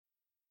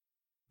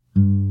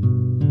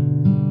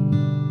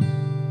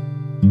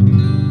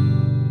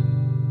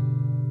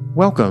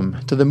Welcome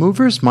to the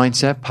Movers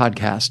Mindset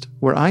Podcast,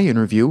 where I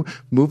interview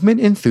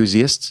movement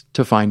enthusiasts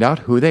to find out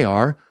who they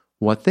are,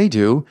 what they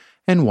do,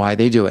 and why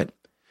they do it.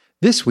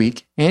 This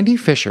week, Andy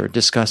Fisher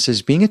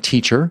discusses being a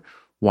teacher,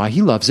 why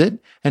he loves it,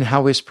 and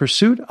how his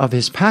pursuit of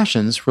his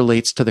passions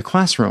relates to the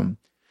classroom.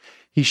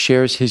 He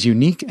shares his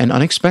unique and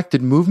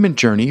unexpected movement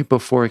journey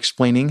before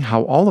explaining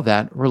how all of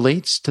that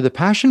relates to the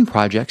passion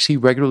projects he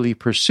regularly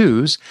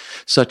pursues,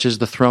 such as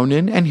the Thrown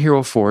In and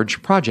Hero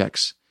Forge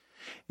projects.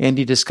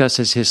 Andy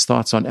discusses his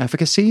thoughts on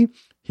efficacy,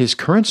 his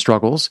current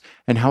struggles,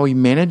 and how he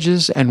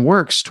manages and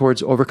works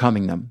towards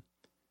overcoming them.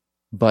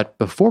 But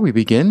before we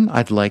begin,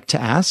 I'd like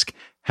to ask,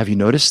 have you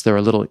noticed there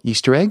are little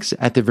Easter eggs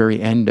at the very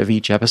end of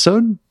each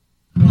episode?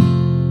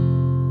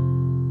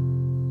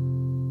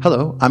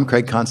 Hello, I'm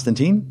Craig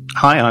Constantine.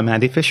 Hi, I'm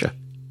Andy Fisher.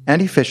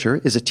 Andy Fisher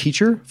is a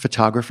teacher,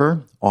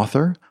 photographer,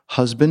 author,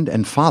 husband,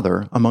 and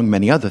father, among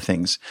many other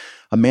things.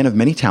 A man of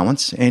many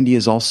talents, Andy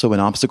is also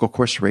an obstacle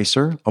course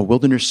racer, a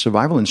wilderness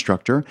survival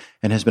instructor,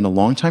 and has been a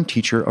longtime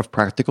teacher of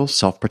practical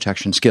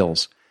self-protection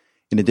skills.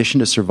 In addition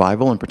to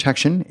survival and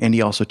protection,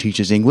 Andy also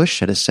teaches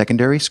English at a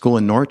secondary school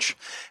in Norwich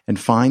and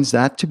finds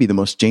that to be the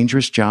most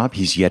dangerous job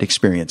he's yet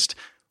experienced.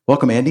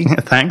 Welcome, Andy.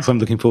 Thanks. I'm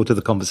looking forward to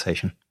the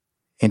conversation.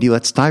 Andy,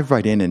 let's dive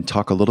right in and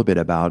talk a little bit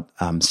about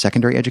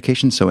secondary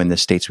education. So in the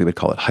States, we would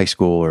call it high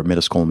school or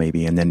middle school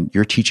maybe, and then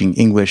you're teaching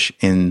English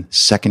in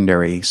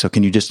secondary. So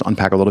can you just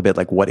unpack a little bit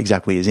like what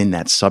exactly is in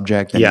that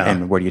subject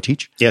and where do you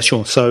teach? Yeah,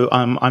 sure. So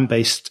I'm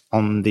based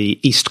on the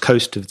east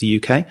coast of the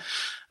UK,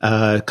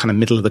 kind of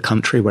middle of the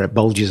country where it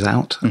bulges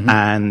out,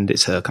 and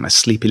it's a kind of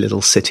sleepy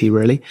little city,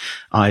 really.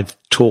 I've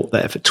taught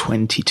there for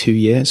 22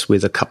 years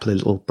with a couple of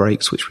little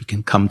breaks, which we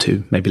can come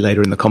to maybe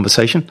later in the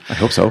conversation. I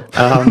hope so.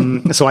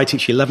 So I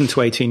teach 11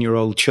 to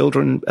 18-year-old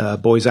children,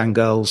 boys and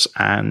girls,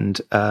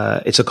 and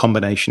it's a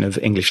combination of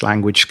English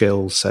language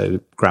skills, so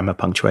grammar,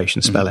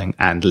 punctuation, spelling,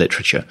 and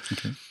literature.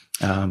 Okay.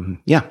 And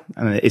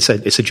it's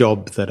a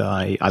job that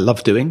I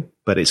love doing,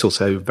 but it's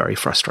also very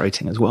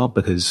frustrating as well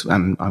because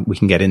we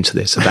can get into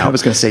this about. I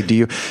was going to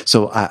say,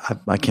 so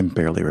I can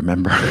barely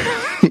remember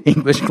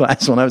English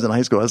class when I was in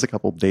high school. That was a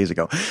couple of days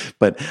ago,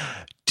 but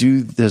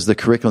does the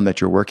curriculum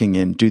that you're working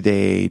in,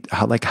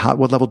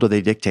 what level do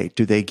they dictate?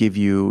 Do they give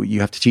you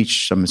have to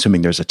teach, I'm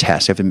assuming there's a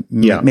test, you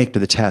have to make to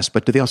the test,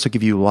 but do they also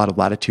give you a lot of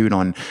latitude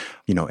on,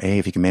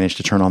 if you can manage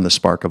to turn on the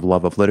spark of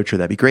love of literature,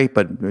 that'd be great,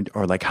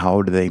 or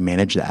how do they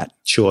manage that?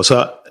 Sure.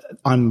 So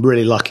I'm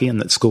really lucky in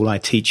that school I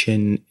teach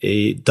in,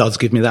 it does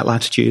give me that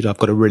latitude. I've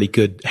got a really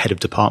good head of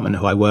department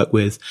who I work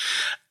with.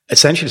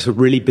 Essentially, it's a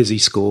really busy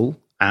school.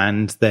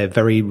 And they're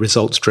very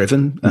results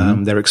driven.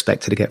 They're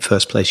expected to get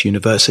first place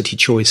university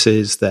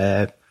choices.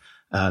 They're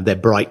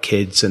bright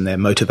kids and they're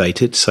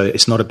motivated. So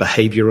it's not a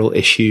behavioral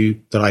issue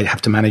that I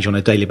have to manage on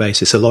a daily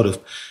basis. A lot of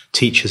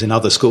teachers in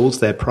other schools,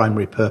 their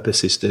primary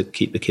purpose is to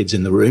keep the kids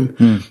in the room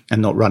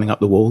and not running up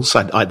the walls.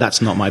 That's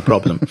not my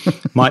problem.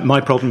 My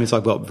problem is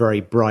I've got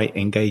very bright,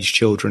 engaged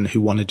children who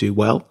want to do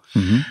well.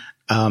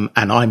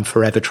 And I'm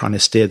forever trying to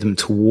steer them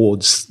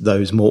towards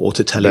those more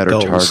autotelic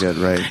goals. Better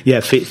target, right? Yeah,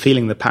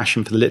 feeling the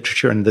passion for the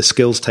literature and the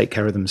skills take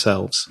care of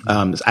themselves.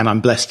 And I'm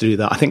blessed to do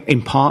that. I think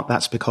in part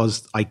that's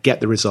because I get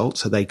the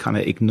results, so they kind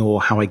of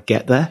ignore how I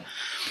get there.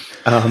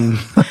 And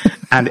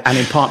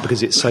in part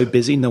because it's so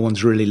busy, no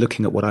one's really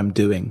looking at what I'm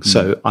doing.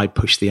 So I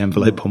push the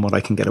envelope on what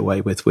I can get away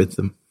with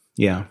them.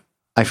 Yeah.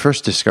 I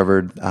first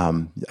discovered,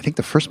 I think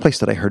the first place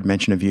that I heard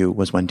mention of you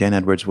was when Dan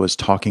Edwards was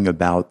talking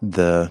about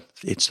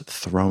it's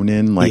Thrown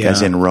In,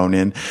 as in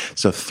Ronin.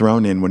 So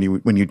Thrown In, when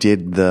you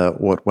did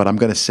what I'm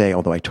going to say,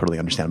 although I totally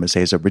understand, I'm going to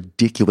say is a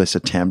ridiculous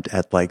attempt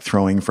at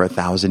throwing for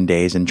 1,000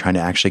 days and trying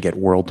to actually get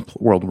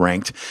world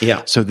ranked.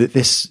 Yeah. So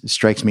this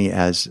strikes me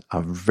as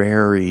a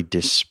very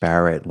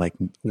disparate,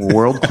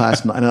 world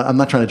class. I'm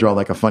not trying to draw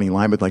a funny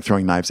line with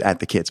throwing knives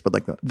at the kids,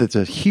 but there's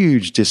a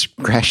huge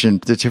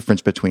discretion, the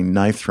difference between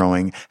knife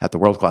throwing at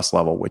the world-class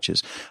level, which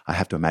is, I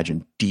have to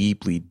imagine,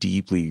 deeply,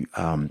 you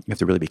have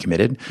to really be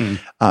committed,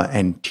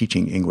 and teaching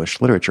English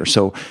literature.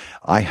 So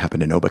I happen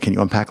to know, but can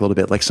you unpack a little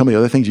bit, some of the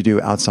other things you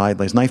do outside,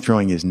 knife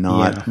throwing is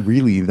not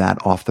really that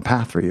off the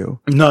path for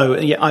you? No,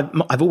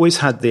 I've always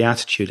had the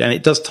attitude, and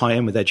it does tie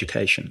in with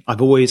education.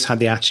 I've always had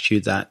the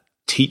attitude that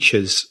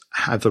teachers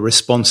have a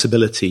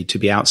responsibility to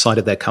be outside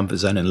of their comfort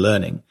zone and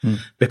learning,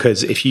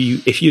 because if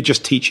you're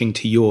just teaching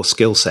to your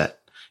skill set,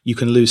 you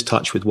can lose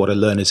touch with what a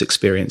learner's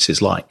experience is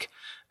like.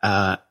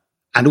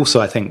 And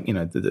also I think,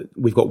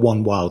 we've got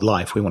one wild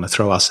life. We want to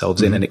throw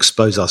ourselves in and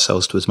expose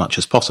ourselves to as much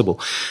as possible.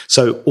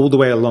 So all the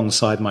way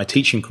alongside my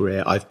teaching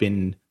career, I've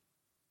been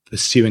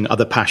pursuing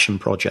other passion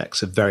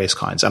projects of various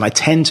kinds. And I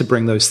tend to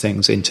bring those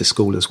things into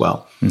school as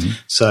well.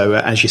 So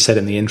as you said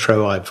in the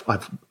intro,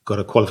 I've got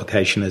a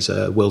qualification as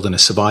a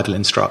wilderness survival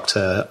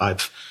instructor.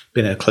 I've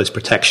been a close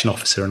protection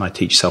officer and I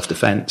teach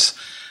self-defense.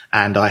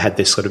 And I had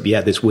this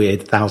this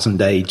weird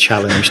 1,000-day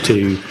challenge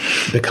to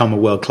become a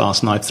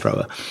world-class knife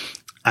thrower.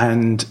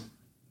 And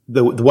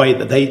the way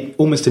that they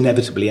almost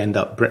inevitably end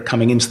up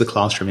coming into the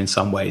classroom in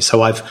some way.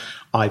 So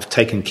I've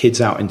taken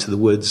kids out into the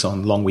woods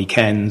on long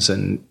weekends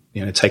and,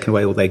 taken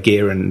away all their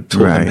gear and taught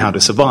them how to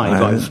survive.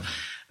 Right.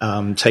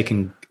 I've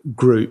taken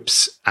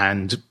groups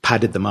and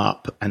padded them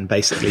up and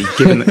basically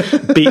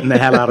beaten the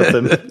hell out of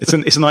them.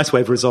 It's a nice way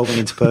of resolving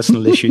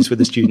interpersonal issues with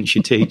the students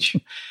you teach,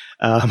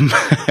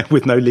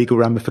 with no legal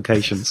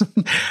ramifications.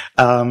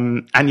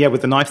 And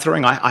with the knife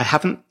throwing, I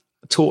haven't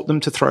taught them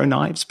to throw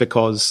knives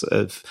because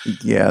of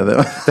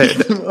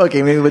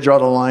okay, maybe we'll draw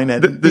the line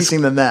at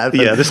teaching them that.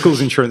 But. Yeah, the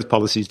school's insurance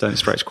policies don't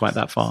stretch quite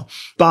that far.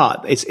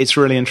 But it's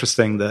really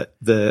interesting that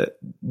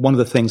one of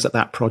the things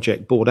that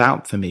project brought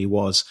out for me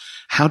was,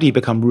 how do you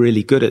become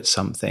really good at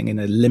something in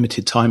a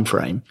limited time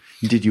frame?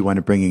 Did you wind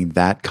up bringing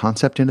that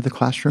concept into the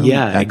classroom?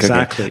 Yeah,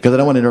 exactly. Because I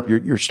don't want to interrupt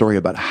your story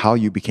about how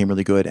you became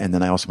really good, and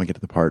then I also want to get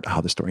to the part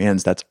how the story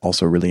ends. That's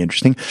also really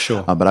interesting.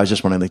 Sure. But I was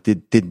just wondering, like,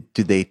 did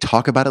they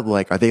talk about it?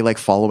 Like, are they like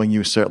following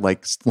you? So,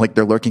 like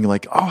they're lurking,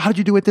 like, oh, how did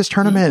you do at this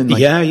tournament?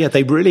 Like, yeah.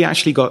 They really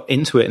actually got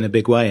into it in a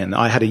big way, and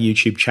I had a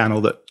YouTube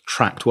channel that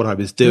tracked what I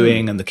was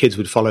doing, and the kids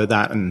would follow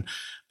that. And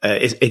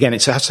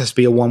it has to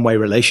be a one-way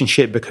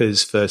relationship,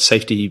 because for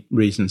safety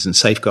reasons and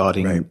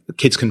safeguarding,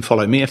 kids can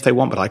follow me if they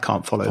want, but I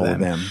can't follow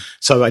them.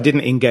 So I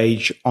didn't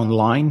engage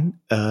online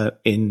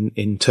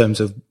in terms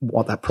of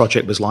what that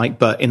project was like,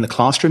 but in the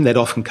classroom, they'd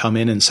often come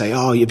in and say,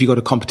 "Oh, have you got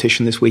a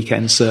competition this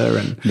weekend, sir?"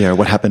 And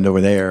what happened over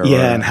there?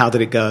 Yeah, and how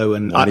did it go?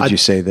 And why did you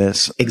say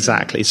this?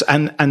 Exactly.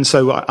 And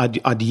so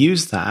I'd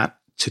use that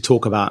to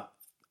talk about,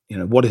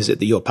 what is it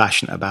that you're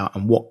passionate about,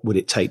 and what would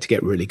it take to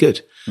get really good?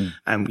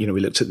 And,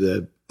 we looked at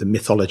the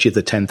mythology of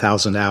the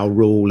 10,000 hour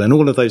rule and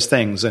all of those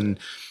things. And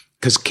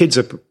because kids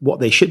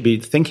what they should be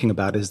thinking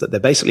about is that they're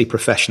basically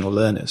professional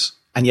learners.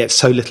 And yet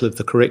so little of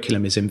the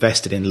curriculum is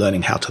invested in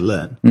learning how to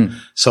learn.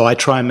 So I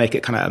try and make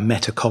it kind of a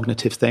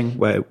metacognitive thing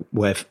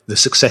where the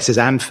successes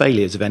and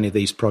failures of any of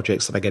these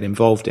projects that I get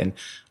involved in,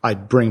 I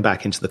bring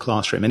back into the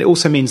classroom. And it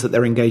also means that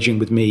they're engaging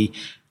with me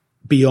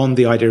beyond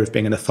the idea of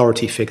being an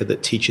authority figure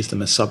that teaches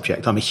them a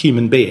subject. I'm a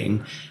human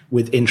being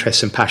with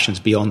interests and passions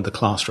beyond the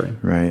classroom.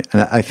 Right.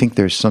 And I think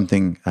there's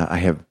something, I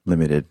have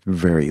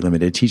very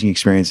limited teaching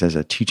experience as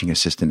a teaching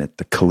assistant at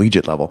the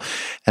collegiate level.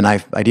 And I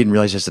didn't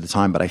realize this at the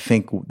time, but I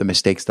think one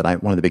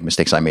of the big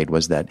mistakes I made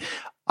was that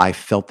I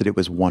felt that it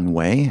was one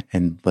way,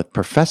 and the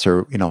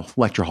professor,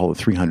 lecture hall of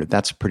 300,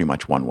 that's pretty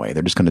much one way.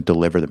 They're just going to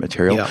deliver the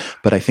material. Yeah.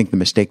 But I think the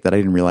mistake that I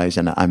didn't realize,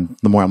 and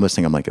the more I'm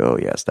listening, I'm like, oh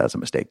yes, that's a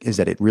mistake, is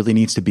that it really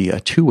needs to be a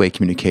two-way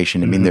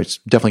communication. I mean, there's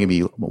definitely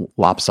going to be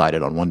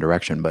lopsided on one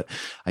direction, but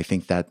I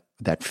think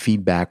that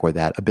feedback or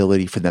that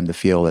ability for them to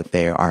feel that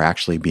they are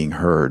actually being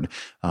heard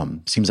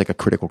seems like a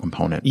critical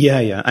component.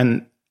 Yeah.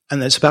 And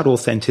it's about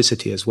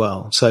authenticity as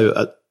well.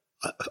 So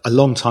a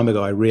long time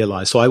ago, I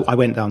realized, so I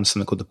went down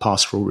something called the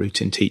pastoral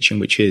route in teaching,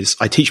 which is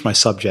I teach my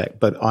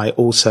subject, but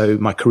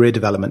my career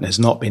development has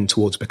not been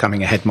towards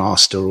becoming a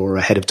headmaster or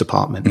a head of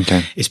department.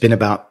 Okay. It's been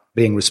about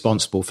being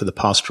responsible for the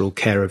pastoral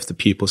care of the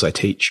pupils I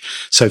teach.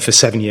 So for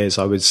 7 years,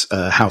 I was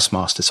a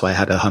housemaster. So I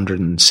had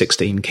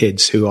 116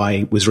 kids who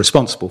I was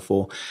responsible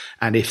for.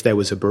 And if there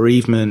was a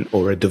bereavement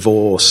or a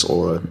divorce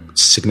or a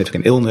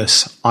significant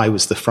illness, I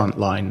was the front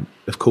line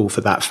of call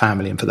for that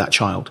family and for that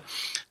child.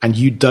 And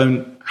you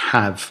don't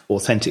have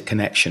authentic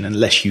connection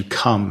unless you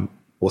come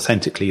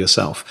authentically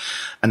yourself.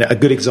 And a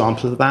good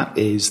example of that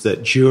is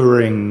that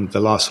during the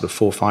last sort of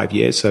 4 or 5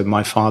 years, so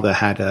my father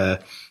had a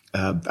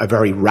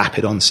very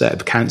rapid onset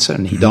of cancer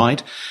and he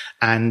died.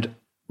 And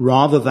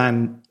rather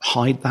than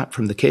hide that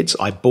from the kids,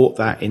 I brought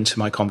that into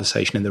my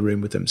conversation in the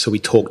room with them. So we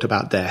talked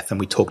about death and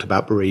we talked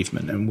about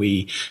bereavement, and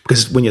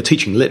because when you're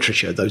teaching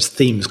literature, those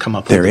themes come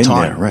up all the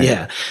time. There, right?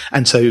 Yeah.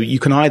 And so you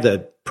can either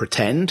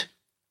pretend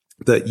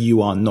that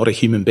you are not a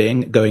human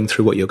being going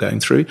through what you're going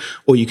through,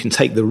 or you can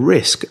take the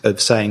risk of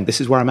saying, this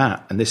is where I'm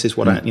at, and this is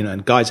what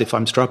and guys, if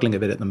I'm struggling a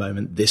bit at the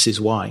moment, this is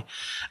why.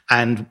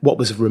 And what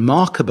was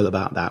remarkable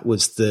about that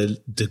was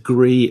the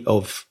degree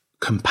of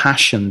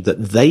compassion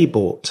that they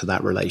brought to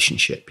that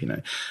relationship.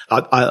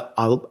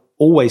 I'll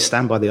always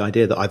stand by the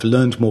idea that I've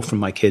learned more from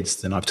my kids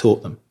than I've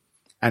taught them.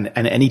 And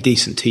any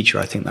decent teacher,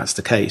 I think that's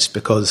the case,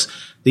 because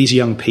these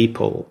young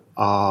people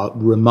are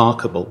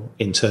remarkable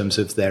in terms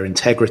of their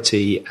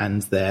integrity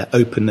and their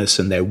openness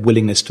and their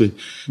willingness to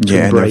embrace and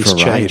their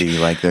variety, change.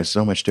 Like there's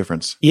so much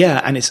difference.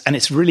 Yeah. And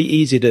it's really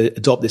easy to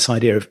adopt this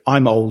idea of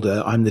I'm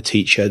older, I'm the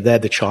teacher, they're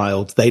the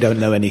child, they don't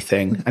know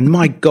anything. And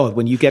my God,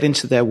 when you get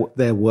into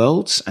their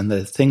worlds and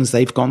the things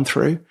they've gone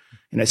through,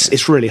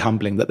 it's really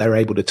humbling that they're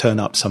able to turn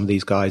up, some of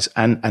these guys,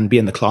 and be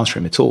in the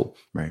classroom at all.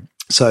 Right.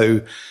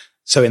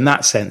 So in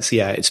that sense,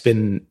 yeah, it's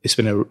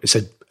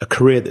a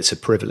career that's a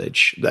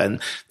privilege.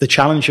 And the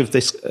challenge of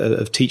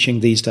of teaching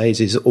these days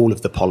is all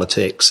of the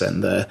politics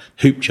and the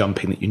hoop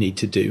jumping that you need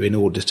to do in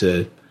order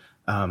to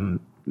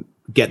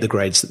get the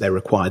grades that they're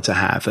required to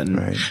have. And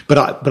right.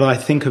 but I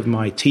think of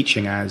my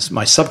teaching as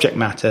my subject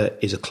matter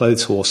is a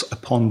clothes horse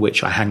upon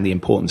which I hang the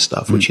important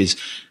stuff, which is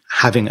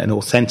having an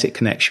authentic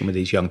connection with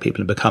these young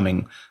people and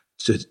becoming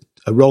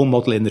a role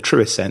model in the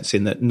truest sense,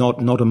 in that not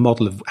a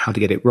model of how to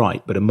get it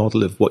right, but a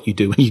model of what you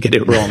do when you get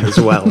it wrong as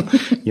well,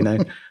 you know?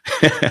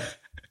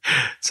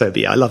 So,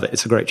 yeah, I love it.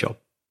 It's a great job.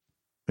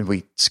 If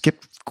we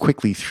skip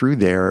quickly through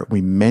there,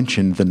 we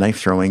mentioned the knife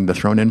throwing, the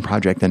Thrown In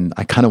project, and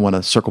I kind of want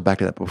to circle back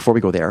to that. But before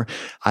we go there,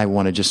 I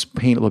want to just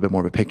paint a little bit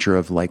more of a picture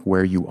of like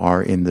where you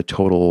are in the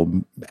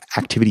total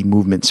activity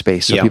movement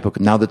space. So people,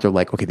 now that they're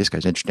like, okay, this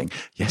guy's interesting.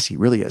 Yes, he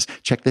really is.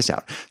 Check this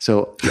out.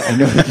 So I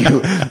know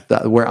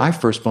that where I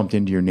first bumped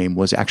into your name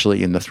was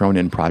actually in the Thrown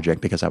In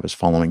project, because I was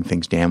following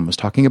things Dan was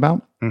talking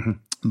about. Mm-hmm.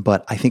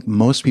 But I think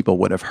most people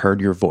would have heard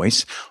your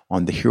voice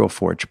on the Hero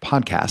Forge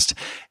podcast.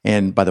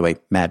 And by the way,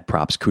 mad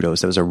props,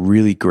 kudos. That was a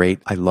really great,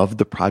 I loved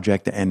the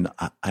project. And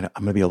I'm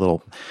going to be a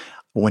little,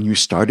 when you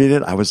started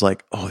it, I was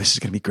like, oh, this is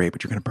going to be great,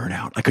 but you're going to burn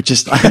out. I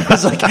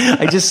was like,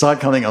 I just saw it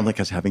coming. I'm like,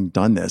 as having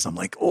done this, I'm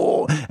like,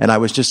 oh, and I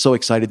was just so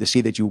excited to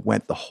see that you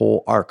went the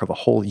whole arc of a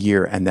whole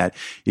year and that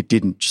it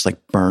didn't just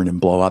like burn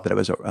and blow up. That it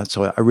was,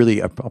 so I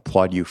really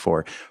applaud you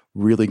for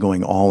really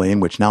going all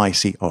in, which now I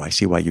see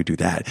why you do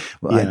that.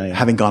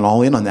 Having gone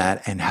all in on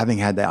that and having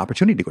had the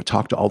opportunity to go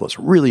talk to all those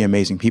really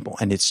amazing people.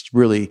 And it's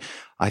really,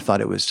 I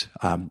thought it was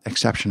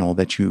exceptional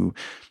that you,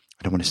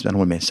 I don't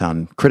want to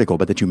sound critical,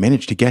 but that you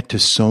managed to get to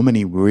so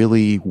many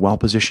really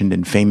well-positioned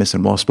and famous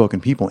and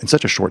well-spoken people in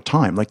such a short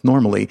time. Like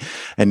normally,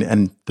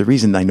 and the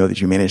reason I know that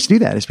you managed to do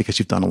that is because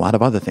you've done a lot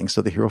of other things.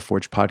 So the Hero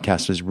Forge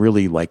podcast is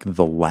really like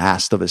the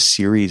last of a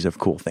series of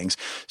cool things.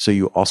 So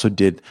you also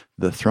did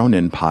the Thrown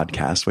In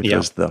podcast, which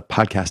was the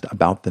podcast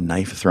about the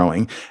knife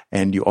throwing.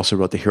 And you also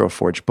wrote the Hero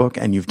Forge book,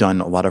 and you've done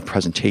a lot of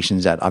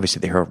presentations at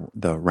obviously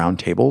the round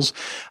tables.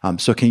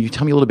 So can you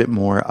tell me a little bit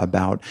more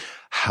about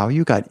how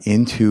you got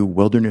into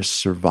wilderness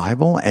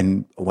survival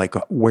and like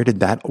where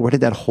did that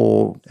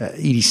whole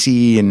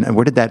EDC and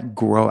where did that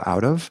grow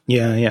out of?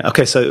 Yeah.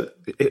 Okay. So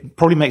it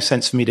probably makes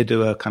sense for me to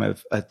do a kind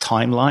of a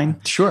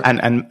timeline. Sure.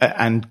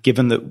 And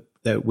given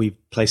that we're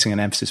placing an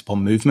emphasis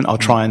upon movement, I'll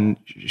try and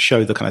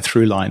show the kind of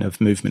through line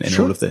of movement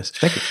in all of this.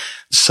 Thank you.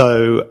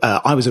 So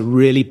I was a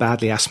really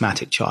badly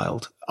asthmatic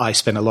child. I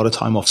spent a lot of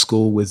time off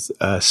school with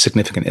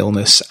significant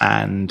illness,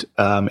 and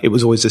it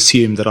was always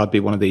assumed that I'd be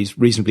one of these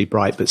reasonably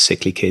bright but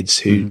sickly kids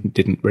who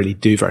didn't really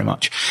do very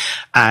much.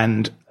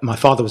 And my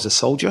father was a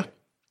soldier,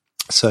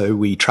 so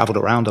we traveled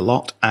around a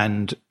lot,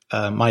 and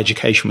my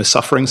education was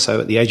suffering. So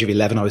at the age of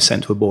 11, I was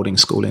sent to a boarding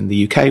school in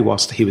the UK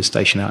whilst he was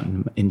stationed out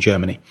in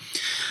Germany.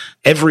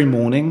 Every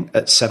morning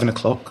at 7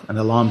 o'clock, an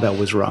alarm bell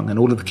was rung and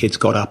all of the kids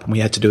got up and we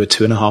had to do a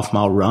 2.5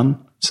 mile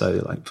run.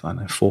 So like, I don't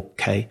know,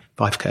 4K,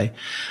 5K,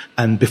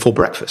 and before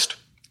breakfast.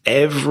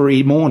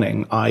 Every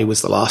morning I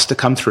was the last to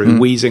come through,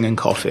 wheezing and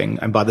coughing.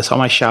 And by the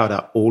time I showered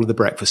up, all of the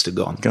breakfast had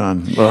gone.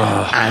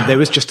 And there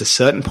was just a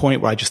certain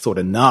point where I just thought,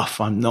 enough,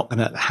 I'm not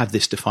going to have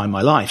this define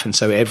my life. And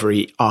so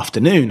every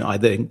afternoon I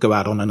then go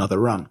out on another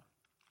run.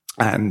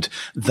 And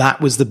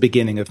that was the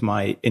beginning of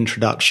my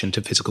introduction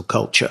to physical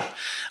culture.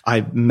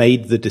 I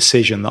made the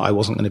decision that I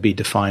wasn't going to be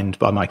defined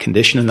by my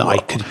condition and that I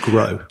could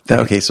grow.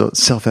 Okay, so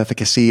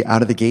self-efficacy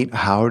out of the gate,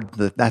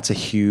 that's a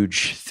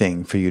huge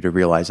thing for you to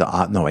realize,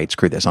 no, wait,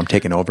 screw this, I'm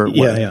taking over.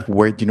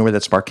 Where, do you know where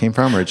that spark came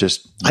from, or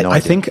just I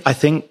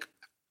think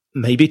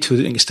maybe to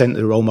an extent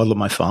the role model of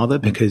my father,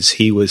 because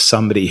he was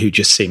somebody who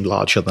just seemed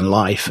larger than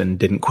life and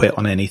didn't quit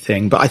on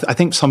anything. But I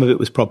think some of it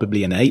was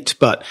probably innate,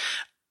 but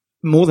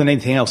more than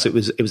anything else, it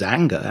was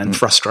anger and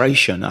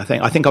frustration. I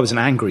think I was an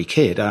angry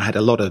kid. I had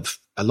a lot of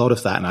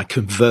that, and I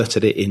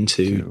converted it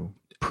into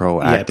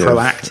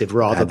proactive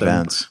rather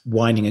than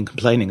whining and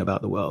complaining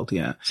about the world.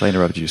 Yeah. So I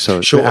interrupted you. So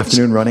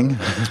afternoon running.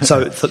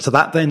 so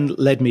that then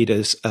led me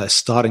to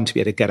starting to be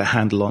able to get a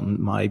handle on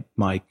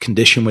my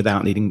condition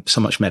without needing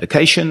so much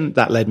medication.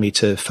 That led me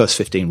to first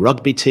 15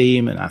 rugby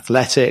team and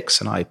athletics,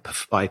 and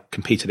I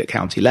competed at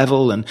county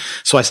level, and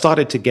so I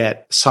started to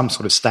get some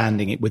sort of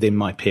standing within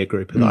my peer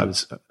group that I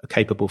was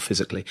capable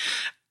physically.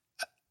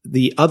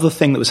 The other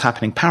thing that was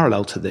happening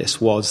parallel to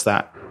this was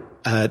that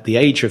at the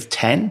age of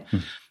 10.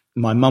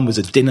 My mum was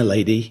a dinner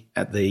lady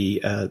at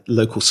the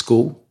local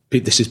school.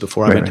 This is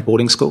before I went to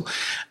boarding school.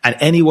 And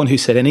anyone who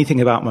said anything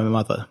about my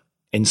mother,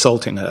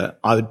 insulting her,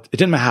 it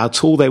didn't matter how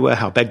tall they were,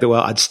 how big they were,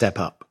 I'd step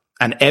up.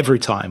 And every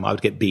time I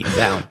would get beaten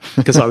down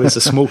because I was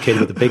a small kid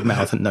with a big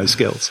mouth and no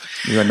skills.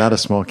 You're not a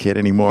small kid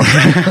anymore.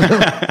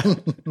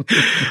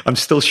 I'm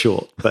still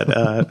short, but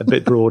a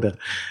bit broader.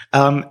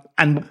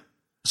 And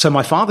so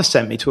my father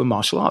sent me to a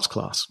martial arts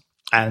class,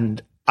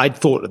 and I'd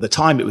thought at the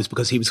time it was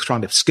because he was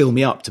trying to skill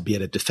me up to be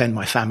able to defend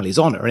my family's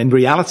honor. And in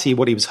reality,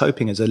 what he was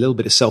hoping is a little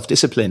bit of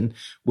self-discipline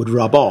would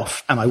rub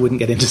off and I wouldn't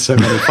get into so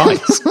many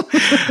fights.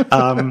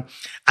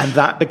 And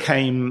that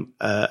became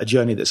a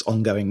journey that's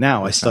ongoing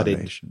now. I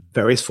studied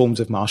various forms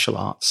of martial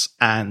arts,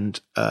 and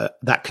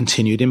that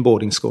continued in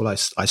boarding school. I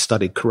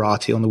studied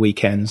karate on the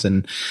weekends.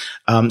 And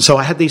so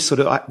I had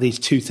these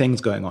two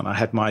things going on. I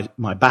had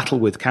my battle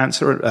with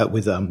cancer,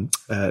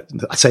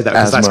 I say that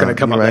because that's going to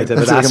come up later,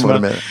 with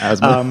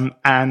asthma.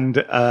 And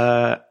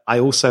I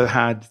also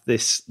had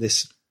this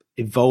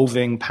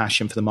evolving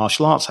passion for the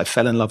martial arts. I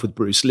fell in love with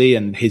Bruce Lee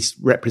and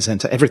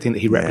everything that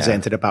he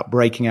represented about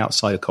breaking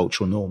outside of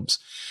cultural norms.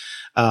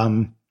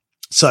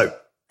 So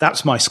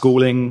that's my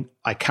schooling.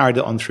 I carried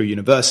it on through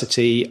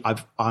university.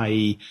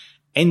 I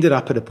ended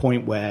up at a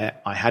point where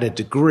I had a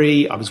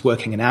degree. I was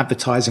working in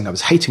advertising. I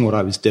was hating what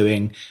I was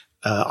doing.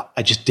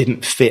 I just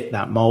didn't fit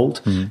that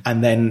mold.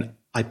 And then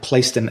I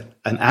placed an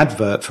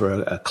advert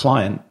for a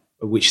client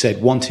which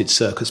said wanted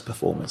circus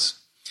performers.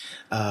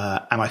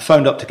 And I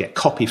phoned up to get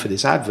copy for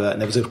this advert,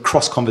 and there was a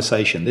cross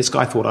conversation. This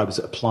guy thought I was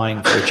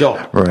applying for a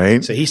job.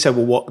 Right. So he said,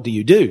 well, what do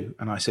you do?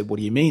 And I said, what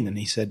do you mean? And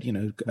he said,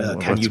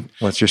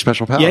 what's your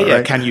special power? Yeah.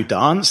 Right? Can you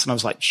dance? And I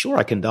was like, sure,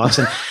 I can dance.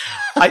 And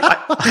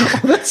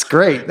that's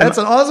great. That's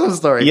an awesome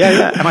story.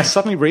 Yeah. And I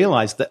suddenly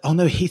realized that, oh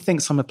no, he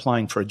thinks I'm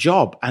applying for a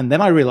job. And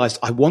then I realized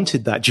I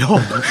wanted that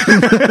job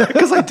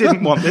because I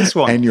didn't want this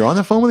one. And you're on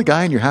the phone with a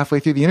guy and you're halfway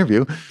through the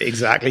interview.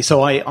 Exactly.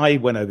 So I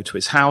went over to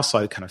his house.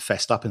 I kind of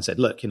fessed up and said,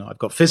 look, I've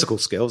got physical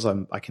skills.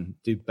 I can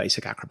do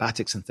basic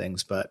acrobatics and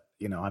things, but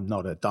I'm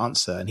not a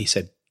dancer. And he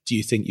said, do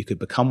you think you could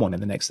become one in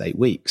the next 8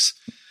 weeks?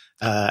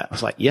 I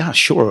was like, yeah,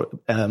 sure.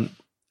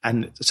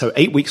 And so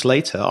 8 weeks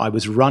later, I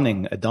was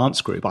running a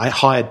dance group. I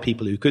hired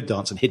people who could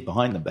dance and hid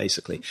behind them,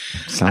 basically.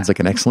 Sounds like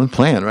an excellent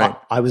plan, right?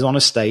 I was on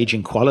a stage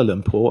in Kuala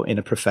Lumpur in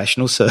a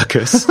professional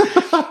circus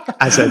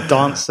as a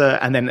dancer.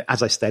 And then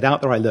as I stayed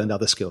out there, I learned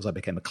other skills. I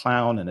became a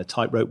clown and a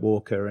tightrope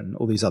walker and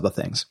all these other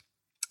things.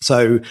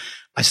 So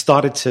I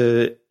started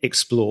to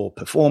explore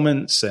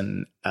performance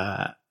and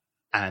I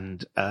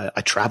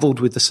traveled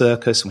with the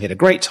circus and we had a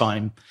great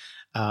time.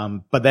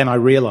 But then I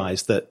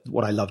realized that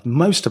what I loved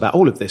most about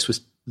all of this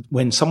was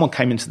when someone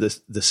came into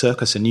the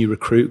circus, a new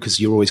recruit, because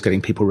you're always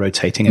getting people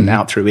rotating in and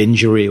out through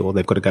injury or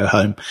they've got to go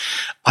home.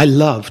 I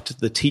loved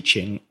the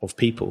teaching of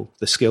people,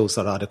 the skills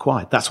that I'd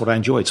acquired. That's what I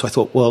enjoyed. So I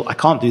thought, well, I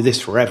can't do this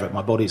forever.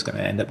 My body's going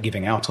to end up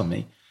giving out on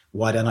me.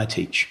 Why don't I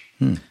teach?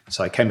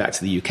 So I came back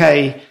to the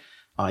UK.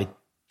 I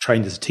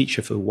trained as a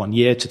teacher for 1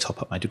 year to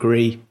top up my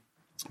degree,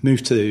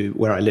 moved to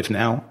where I live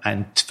now,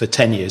 and for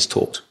 10 years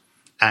taught.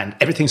 And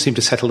everything seemed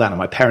to settle down, and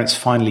my parents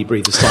finally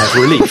breathed a sigh of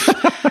relief.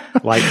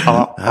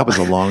 That was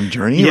a long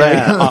journey,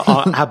 yeah, right?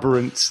 our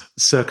aberrant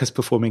circus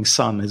performing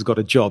son has got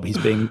a job.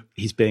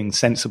 He's being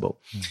sensible.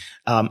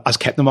 I was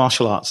kept the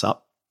martial arts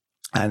up,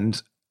 and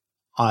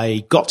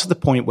I got to the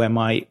point where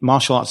my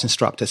martial arts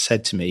instructor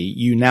said to me,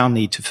 you now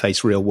need to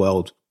face real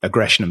world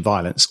aggression and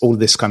violence. All of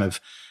this kind of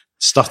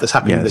stuff that's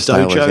happening in the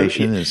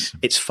dojo.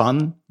 It's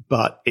fun,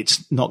 but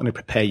it's not going to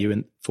prepare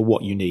you for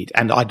what you need.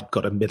 And I'd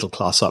got a middle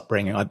class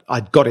upbringing.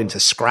 I'd got into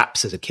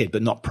scraps as a kid,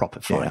 but not proper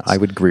fights. Yeah, I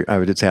would agree. I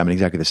would say I'm in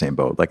exactly the same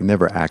boat. Like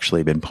never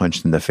actually been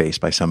punched in the face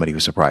by somebody who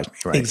surprised me.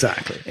 Right?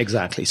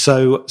 Exactly.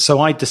 So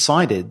I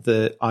decided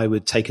that I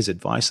would take his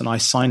advice, and I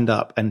signed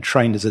up and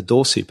trained as a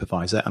door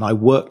supervisor, and I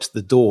worked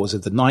the doors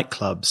of the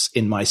nightclubs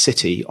in my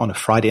city on a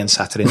Friday and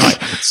Saturday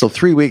night. So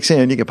 3 weeks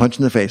in, you get punched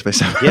in the face by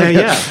somebody.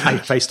 Yeah. I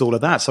faced all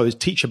of that. So I was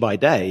teacher by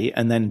day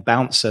and then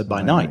bouncer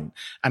by night.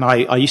 And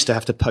I used to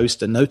have to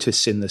post a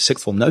notice in the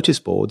sixth form notice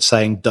board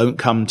saying, don't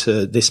come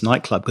to this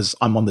nightclub because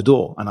I'm on the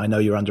door and I know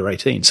you're under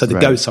 18. So they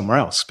go somewhere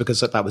else,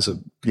 because that was a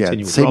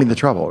continual saving the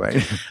trouble,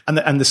 right?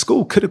 And the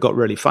school could have got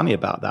really funny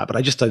about that, but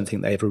I just don't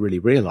think they ever really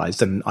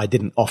realized. And I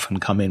didn't often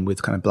come in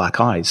with kind of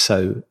black eyes.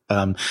 So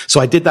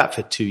I did that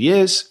for 2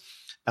 years.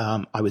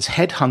 I was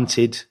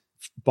headhunted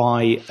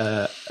by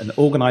an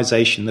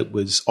organization that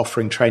was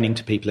offering training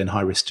to people in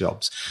high risk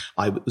jobs.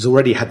 I was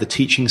already had the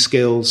teaching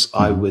skills.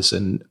 I was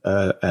an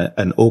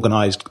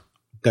organized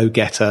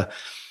go-getter.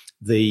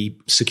 The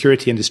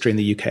security industry in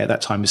the UK at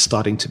that time was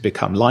starting to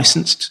become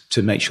licensed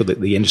to make sure that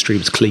the industry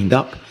was cleaned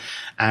up.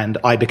 And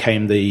I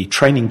became the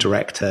training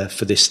director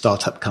for this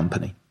startup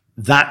company.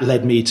 That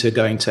led me to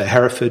going to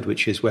Hereford,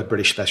 which is where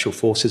British Special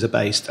Forces are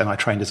based. And I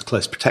trained as a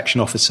close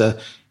protection officer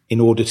in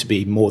order to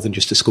be more than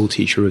just a school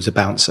teacher, as a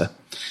bouncer.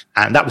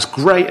 And that was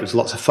great. It was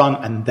lots of fun.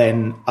 And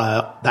then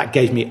that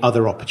gave me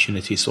other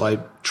opportunities. So I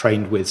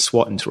trained with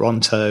SWAT in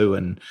Toronto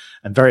and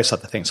various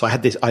other things. So I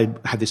had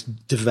this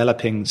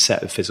developing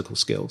set of physical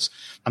skills.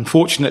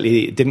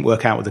 Unfortunately, it didn't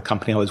work out with the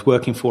company I was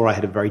working for. I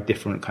had a very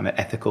different kind of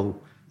ethical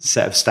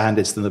set of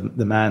standards than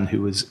the man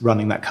who was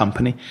running that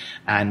company.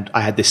 And I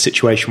had this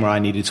situation where I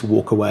needed to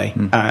walk away.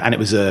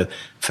 And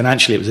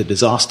financially, it was a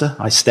disaster.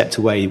 I stepped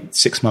away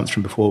 6 months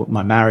from before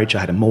my marriage.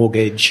 I had a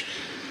mortgage.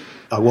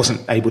 I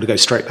wasn't able to go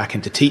straight back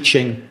into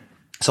teaching.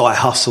 So I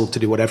hustled to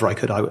do whatever I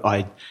could.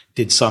 I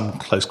did some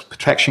close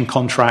protection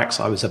contracts.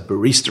 I was a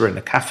barista in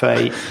a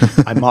cafe.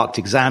 I marked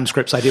exam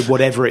scripts. I did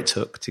whatever it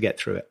took to get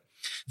through it.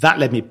 That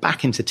led me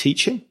back into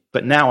teaching.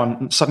 But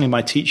now suddenly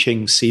my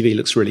teaching CV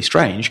looks really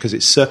strange, because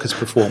it's circus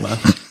performer,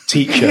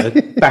 teacher,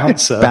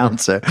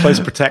 bouncer, close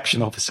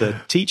protection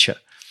officer, teacher,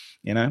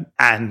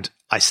 and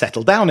I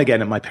settled down again,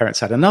 and my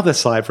parents had another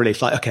sigh of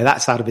relief, like, okay,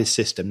 that's out of his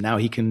system. Now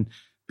he can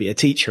be a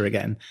teacher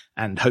again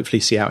and hopefully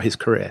see out his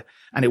career.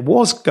 And it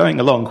was going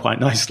along quite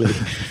nicely,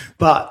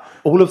 but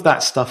all of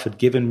that stuff had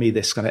given me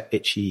this kind of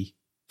itchy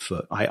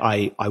foot.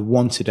 I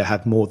wanted to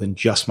have more than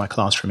just my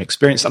classroom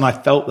experience. And I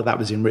felt that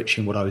was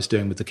enriching what I was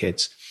doing with the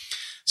kids.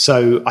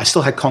 So I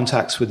still had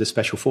contacts with the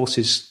Special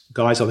Forces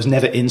guys. I was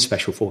never in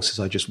Special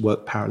Forces. I just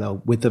worked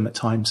parallel with them at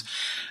times.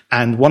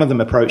 And one of them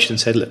approached and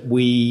said, look,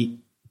 we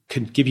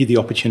can give you the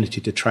opportunity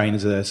to train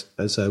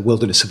as a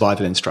wilderness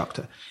survival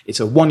instructor. It's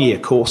a 1-year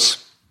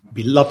course.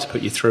 We'd love to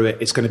put you through it.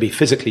 It's going to be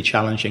physically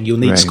challenging. You'll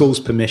need school's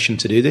permission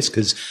to do this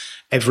because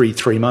every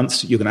 3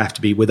 months you're going to have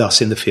to be with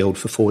us in the field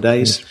for 4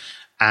 days,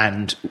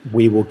 and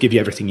we will give you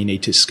everything you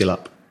need to skill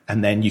up,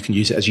 and then you can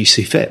use it as you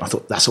see fit. I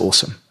thought, that's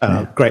awesome.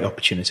 Great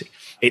opportunity.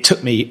 It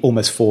took me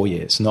almost 4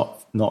 years, not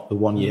the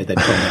 1 year they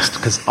promised,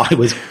 because I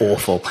was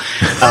awful.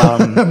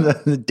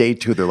 Day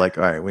 2, they're like,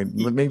 all right, wait,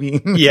 maybe.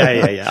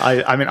 Yeah.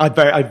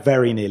 I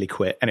very nearly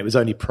quit, and it was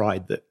only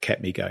pride that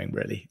kept me going,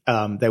 really.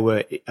 There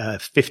were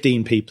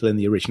 15 people in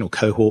the original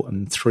cohort,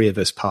 and 3 of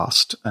us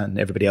passed, and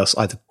everybody else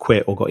either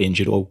quit or got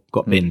injured or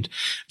got binned. It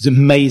was an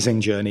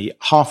amazing journey.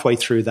 Halfway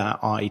through that,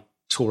 I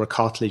tore a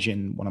cartilage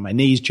in one of my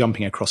knees,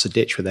 jumping across a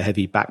ditch with a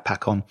heavy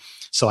backpack on.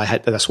 So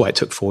that's why it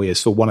took 4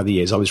 years. For one of the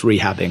years, I was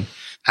rehabbing.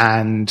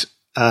 And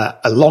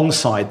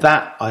alongside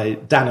that,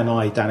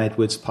 Dan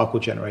Edwards, Parkour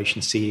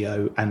Generation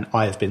CEO, and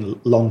I have been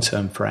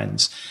long-term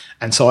friends.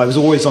 And so I was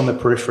always on the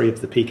periphery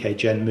of the PK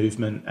Gen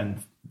movement,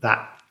 and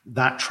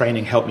that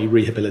training helped me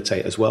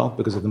rehabilitate as well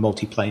because of the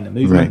multiplanar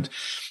movement. Right.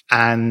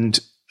 And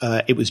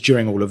it was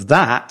during all of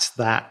that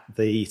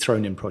the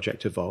Thrown In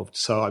project evolved.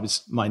 So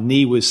my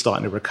knee was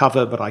starting to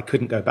recover, but I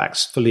couldn't go back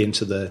fully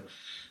into the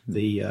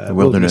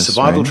wilderness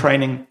survival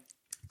training.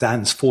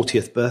 Dan's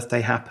 40th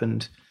birthday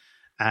happened,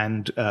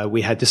 and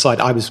we had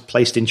decided I was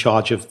placed in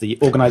charge of the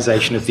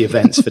organization of the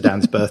events for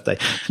Dan's birthday.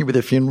 You were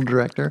the funeral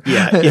director?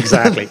 Yeah,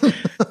 exactly.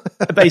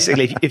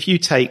 Basically, if you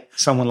take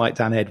someone like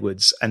Dan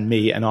Edwards and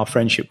me and our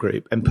friendship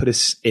group and put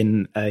us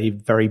in a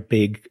very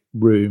big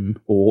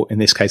room, or in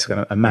this case,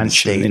 a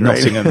mansion in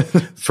Nottingham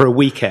for a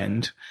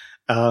weekend,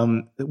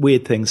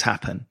 weird things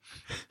happen.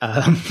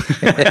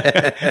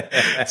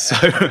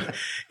 So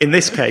in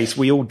this case,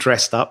 we all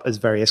dressed up as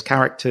various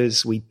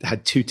characters. We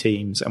had 2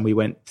 teams, and we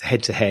went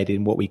head to head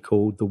in what we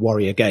called the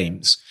Warrior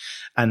Games.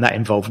 And that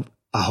involved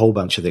a whole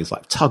bunch of things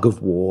like tug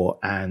of war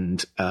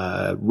and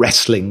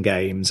wrestling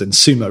games and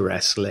sumo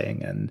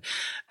wrestling.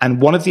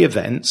 And one of the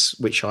events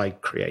which I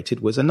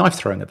created was a knife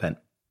throwing event.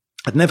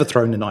 I'd never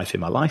thrown a knife in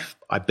my life.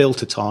 I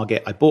built a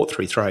target. I bought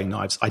 3 throwing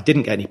knives. I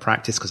didn't get any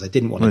practice because I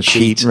didn't want to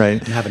cheat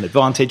and have an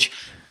advantage.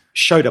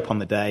 Showed up on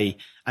the day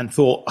and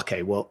thought,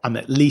 okay, well, I'm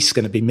at least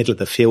going to be middle of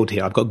the field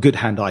here. I've got good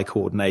hand-eye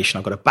coordination.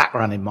 I've got a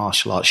background in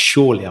martial arts.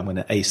 Surely I'm going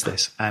to ace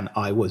this. And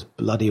I was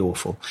bloody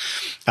awful.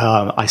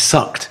 I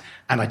sucked.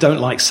 And I don't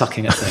like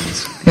sucking at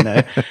things, you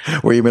know.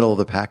 Were you middle of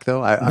the pack,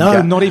 though?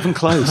 No, not even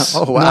close.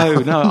 Oh, wow.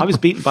 No. I was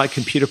beaten by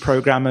computer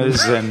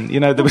programmers, and,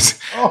 you know, there was...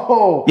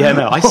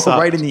 I sucked.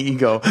 Right in the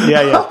ego.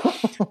 Yeah.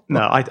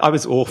 No, I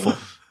was awful.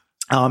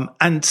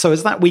 And so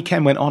as that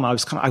weekend went on,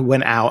 I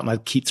went out and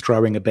I'd keep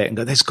throwing a bit and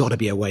go, there's got to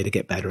be a way to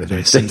get better at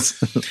this.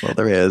 Well,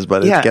 there is,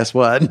 but guess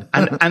what?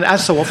 and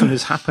as so often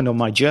has happened on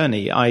my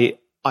journey, I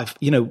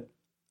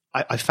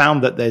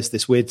found that there's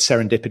this weird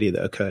serendipity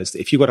that occurs, that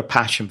if you've got a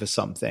passion for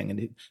something and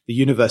the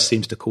universe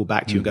seems to call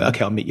back to you and go,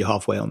 okay, I'll meet you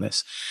halfway on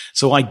this.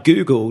 So I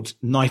Googled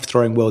knife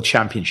throwing world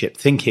championship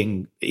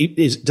thinking,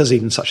 does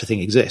even such a thing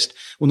exist?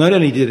 Well, not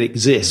only did it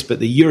exist, but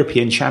the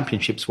European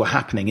championships were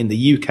happening in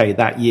the UK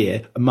that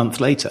year, a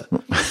month later.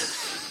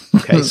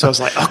 Okay. So I was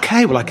like,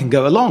 okay, well, I can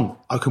go along.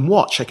 I can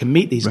watch. I can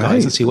meet these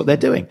guys and see what they're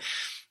doing.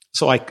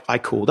 So I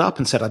called up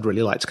and said, I'd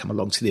really like to come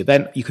along to the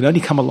event. You can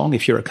only come along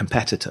if you're a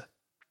competitor.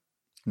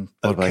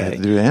 What do I have to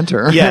do to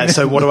enter? Yeah.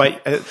 So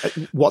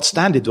what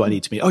standard do I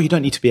need to meet? Oh, you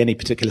don't need to be any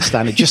particular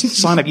standard. Just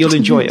sign up. You'll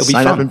enjoy it. It'll be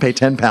fun. Sign up and pay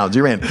 £10.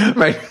 You're in.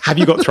 Right. Have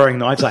you got throwing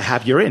knives? I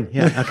have. You're in.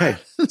 Yeah. Okay.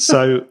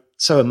 So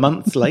a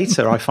month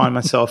later, I find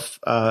myself,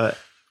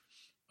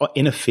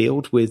 in a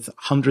field with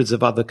hundreds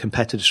of other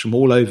competitors from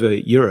all over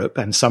Europe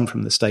and some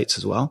from the States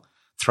as well,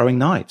 throwing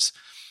knives.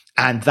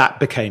 And that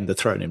became the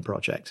Thrown In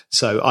project.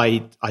 So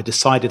I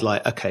decided,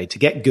 like, okay, to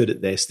get good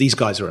at this, these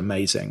guys are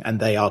amazing and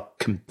they are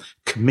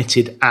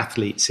committed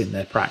athletes in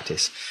their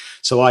practice.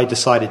 So I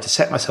decided to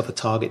set myself a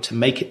target to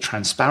make it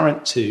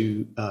transparent,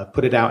 to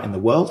put it out in the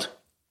world,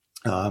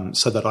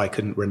 so that I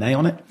couldn't renege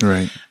on it.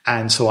 Right.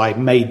 And so I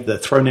made the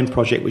Thrown In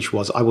project, which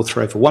was I will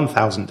throw for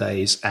 1,000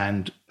 days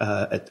and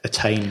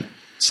attain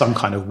some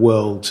kind of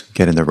world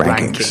get in the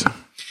rankings.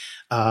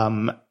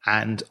 Ranking.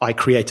 And I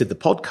created the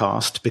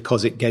podcast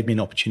because it gave me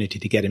an opportunity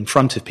to get in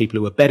front of people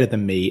who were better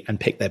than me and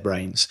pick their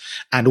brains.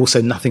 And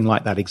also nothing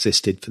like that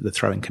existed for the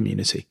throwing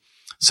community.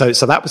 So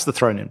that was the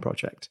Thrown In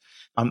project.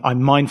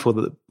 I'm mindful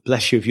that,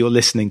 bless you, if you're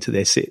listening to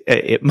this,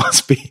 it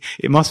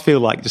must feel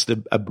like just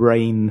a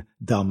brain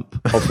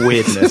dump of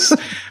weirdness.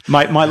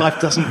 My life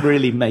doesn't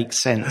really make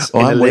sense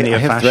in a linear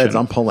fashion. I have threads.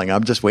 I'm pulling.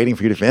 I'm just waiting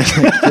for you to finish.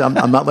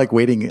 I'm not like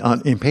waiting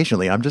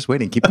impatiently. I'm just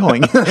waiting. Keep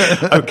going.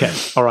 Okay.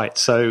 All right.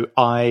 So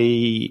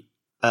I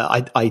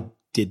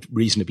did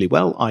reasonably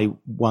well. I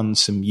won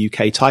some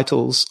UK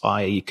titles.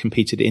 I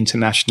competed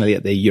internationally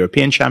at the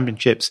European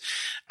Championships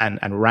and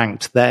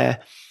ranked there.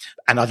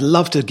 And I'd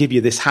love to give you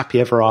this happy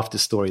ever after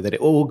story that it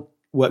all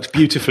worked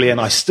beautifully.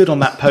 And I stood on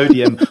that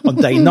podium on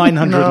day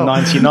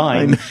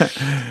 999.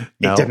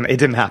 No. It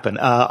didn't happen.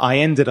 I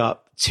ended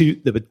up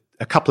there were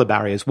a couple of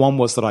barriers. One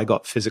was that I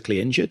got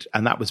physically injured,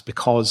 and that was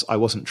because I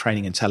wasn't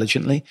training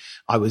intelligently.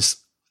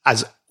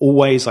 As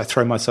always, I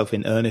throw myself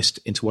in earnest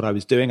into what I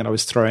was doing, and I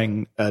was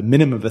throwing a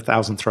minimum of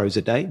 1,000 throws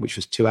a day, which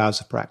was 2 hours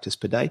of practice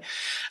per day.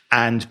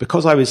 And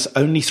because I was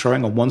only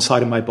throwing on one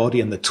side of my body,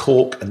 and the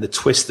torque and the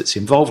twist that's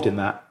involved in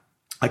that,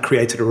 I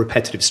created a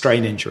repetitive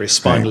strain injury, a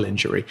spinal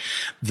injury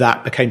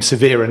that became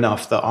severe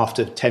enough that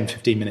after 10,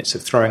 15 minutes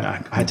of throwing,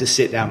 I had to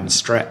sit down and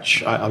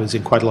stretch. I was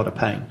in quite a lot of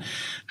pain.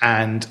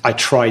 And I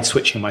tried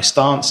switching my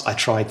stance. I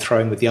tried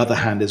throwing with the other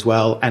hand as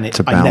well. And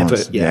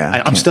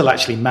I'm still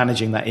actually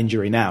managing that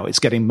injury now. It's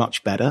getting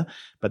much better,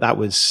 but that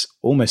was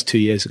almost 2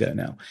 years ago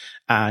now.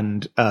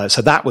 And,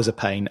 so that was a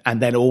pain.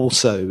 And then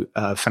also,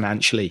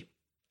 financially,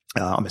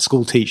 I'm a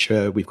school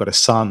teacher. We've got a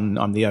son.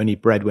 I'm the only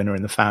breadwinner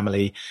in the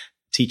family.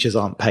 Teachers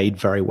aren't paid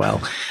very well.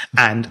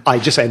 And I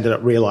just ended up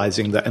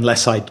realizing that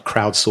unless I'd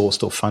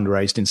crowdsourced or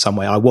fundraised in some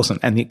way, I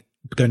wasn't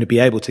going to be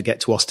able to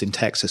get to Austin,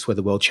 Texas, where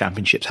the World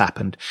Championships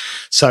happened.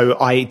 So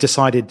I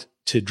decided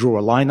to draw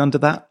a line under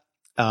that.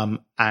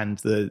 And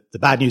the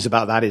bad news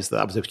about that is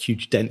that was a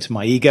huge dent to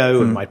my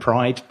ego and my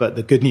pride. But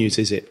the good news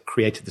is it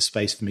created the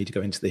space for me to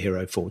go into the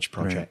Hero Forge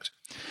project.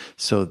 Right.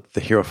 So the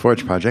Hero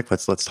Forge project,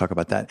 let's talk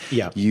about that.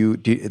 Yeah.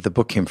 The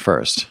book came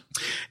first.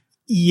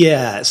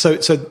 Yeah. So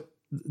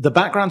the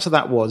background to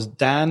that was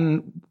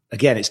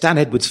again, it's Dan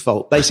Edwards'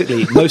 fault.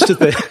 Basically, most of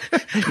the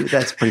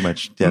that's pretty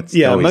much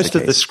most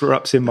of the screw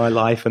ups in my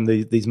life and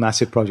these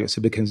massive projects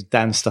are because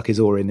Dan stuck his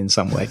oar in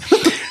some way.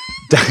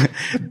 I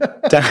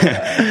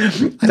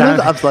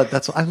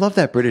love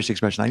that British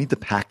expression. I need to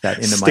pack that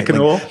into Stick an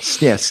oar?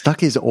 Yeah, stuck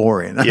his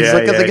oar in.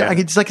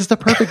 It's like it's the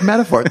perfect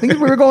metaphor. Things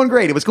we were going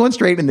great. It was going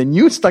straight, and then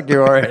you stuck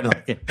your oar in.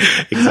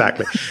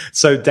 Exactly.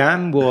 So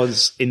Dan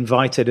was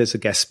invited as a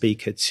guest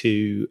speaker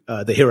to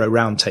the Hero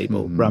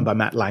Roundtable run by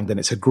Matt Langdon.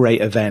 It's a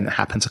great event. It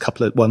happens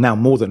now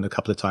more than a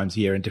couple of times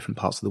a year in different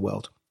parts of the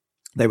world.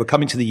 They were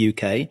coming to the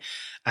UK,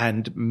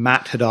 and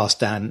Matt had asked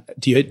Dan,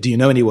 do you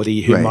know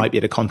anybody who might be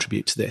able to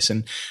contribute to this?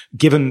 And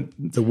given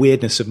the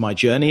weirdness of my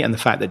journey and the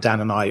fact that Dan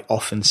and I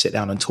often sit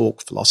down and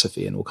talk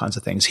philosophy and all kinds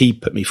of things, he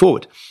put me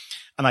forward.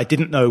 And I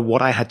didn't know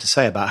what I had to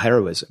say about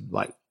heroism.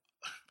 Like,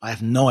 I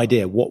have no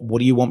idea. What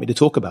do you want me to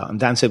talk about? And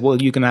Dan said,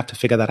 well, you're going to have to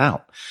figure that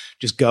out.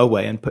 Just go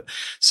away and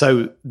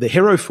so the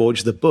Hero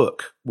Forge, the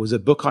book, was a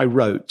book I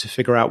wrote to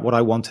figure out what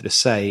I wanted to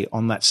say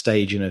on that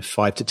stage in a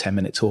 5 to 10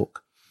 minute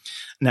talk.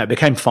 Now, it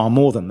became far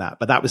more than that,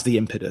 but that was the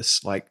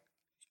impetus. Like,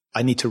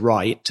 I need to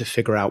write to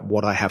figure out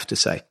what I have to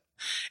say.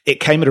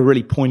 It came at a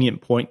really poignant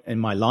point in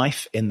my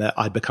life in that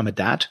I'd become a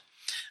dad,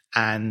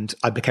 and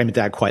I became a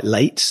dad quite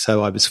late.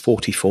 So I was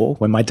 44.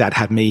 When my dad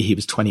had me, he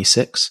was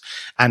 26,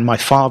 and my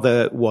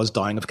father was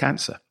dying of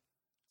cancer.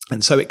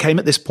 And so it came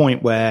at this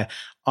point where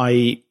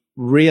I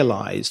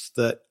realized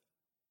that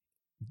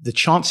the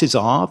chances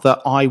are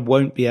that I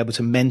won't be able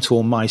to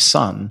mentor my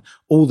son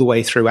all the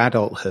way through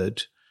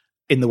adulthood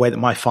in the way that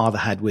my father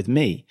had with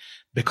me,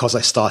 because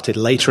I started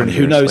later, and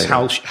who knows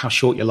how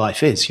short your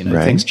life is,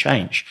 things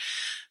change.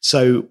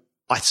 So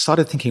I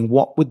started thinking,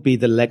 what would be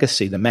the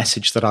legacy, the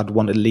message that I'd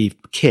want to leave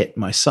Kit,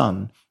 my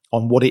son,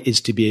 on what it is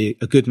to be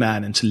a good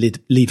man and to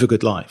live a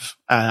good life,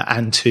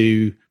 and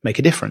to make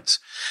a difference.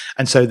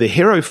 And so the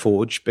Hero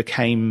Forge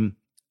became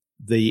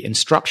the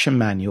instruction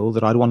manual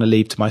that I'd want to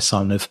leave to my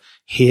son of,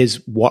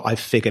 here's what I've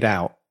figured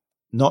out.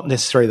 Not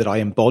necessarily that I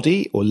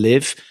embody or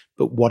live,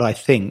 but what I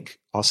think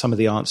are some of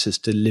the answers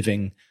to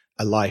living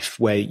a life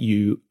where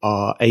you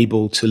are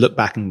able to look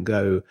back and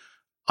go,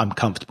 I'm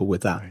comfortable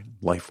with that.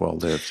 Life well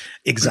lived.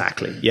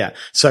 Exactly. Yeah.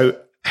 So,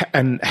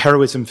 and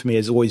heroism for me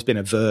has always been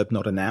a verb,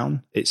 not a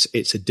noun.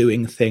 It's a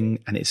doing thing,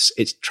 and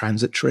it's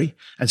transitory.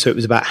 And so it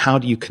was about, how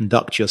do you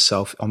conduct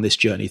yourself on this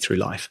journey through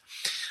life?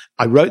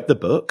 I wrote the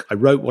book. I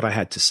wrote what I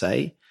had to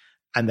say.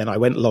 And then I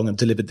went along and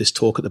delivered this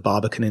talk at the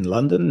Barbican in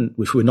London,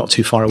 which we're not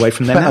too far away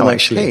from there now,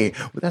 actually. Hey,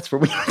 that's where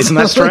we Isn't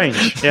that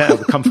strange? Yeah,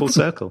 we've come full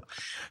circle.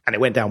 And it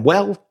went down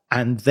well.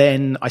 And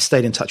then I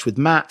stayed in touch with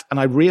Matt, and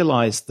I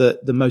realized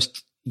that the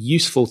most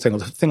useful thing, or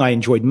the thing I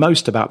enjoyed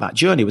most about that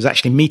journey, was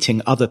actually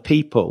meeting other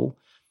people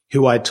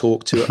who I'd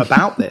talked to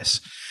about this.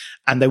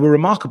 And they were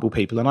remarkable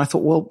people. And I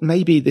thought, well,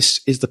 maybe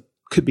this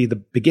could be the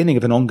beginning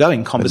of an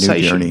ongoing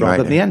conversation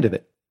rather than the end of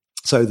it.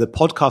 So the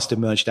podcast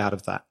emerged out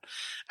of that.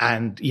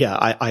 And yeah,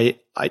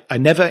 I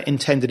never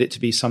intended it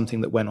to be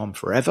something that went on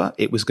forever.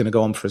 It was going to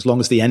go on for as long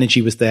as the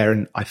energy was there,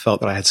 and I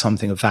felt that I had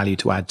something of value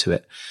to add to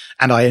it.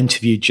 And I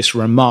interviewed just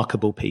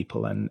remarkable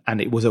people. And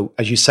it was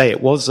as you say,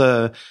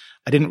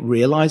 I didn't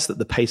realize that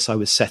the pace I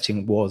was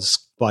setting was,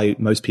 by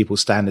most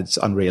people's standards,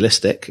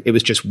 unrealistic. It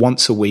was just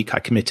once a week I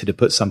committed to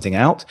put something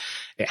out.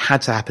 It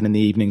had to happen in the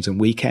evenings and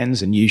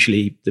weekends. And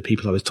usually the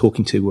people I was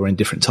talking to were in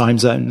different time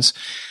zones.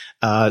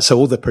 So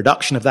all the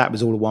production of that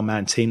was all a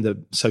one-man team,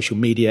 the social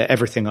media,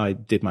 everything I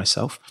did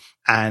myself.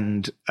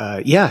 And,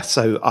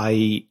 so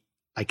I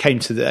came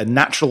to a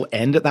natural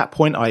end at that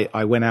point.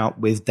 I went out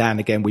with Dan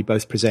again. We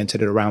both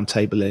presented at a round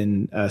table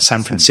in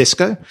San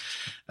Francisco,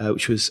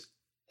 which was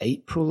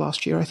April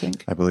last year, I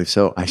think. I believe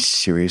so. I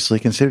seriously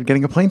considered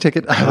getting a plane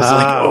ticket. I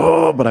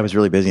was but I was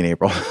really busy in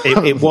April.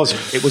 it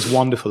was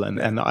wonderful.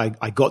 And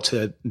I got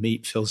to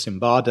meet Phil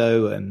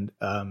Zimbardo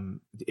and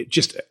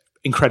just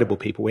incredible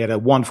people. We had a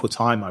wonderful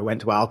time. I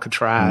went to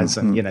Alcatraz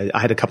and, I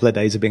had a couple of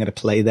days of being able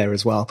to play there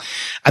as well.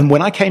 And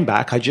when I came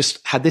back, I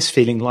just had this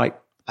feeling like,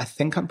 I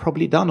think I'm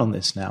probably done on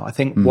this now. I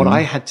think what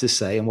I had to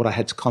say and what I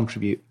had to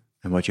contribute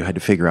and what you had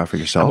to figure out for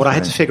yourself. And what I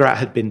had to figure out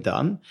had been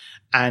done.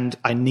 And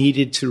I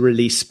needed to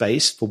release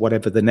space for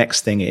whatever the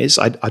next thing is.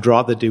 I'd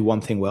rather do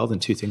one thing well than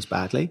two things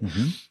badly.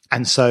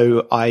 And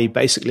so I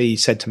basically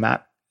said to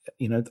Matt,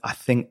 I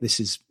think this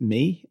is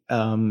me.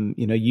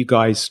 You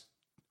guys,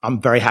 I'm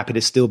very happy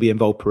to still be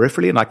involved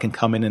peripherally, and I can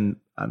come in and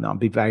I'll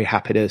be very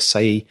happy to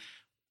say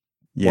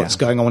what's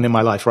going on in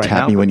my life right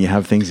now. Tap me when you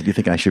have things that you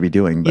think I should be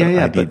doing.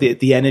 But but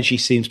the energy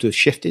seems to have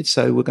shifted,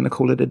 so we're going to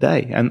call it a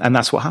day. And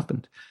that's what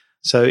happened.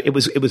 So it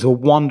was a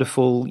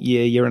wonderful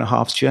year and a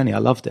half's journey. I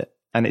loved it.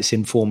 And it's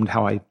informed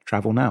how I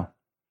travel now.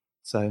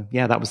 So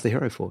that was the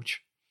Hero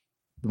Forge.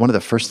 One of the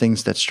first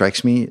things that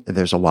strikes me,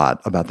 there's a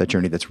lot about that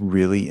journey that's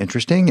really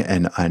interesting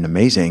and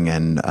amazing.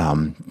 And,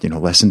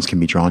 lessons can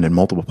be drawn in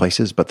multiple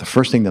places. But the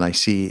first thing that I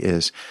see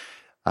is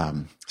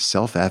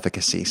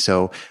self-efficacy.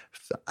 So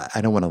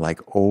I don't want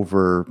to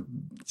over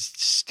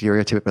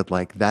stereotype, but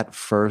that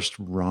first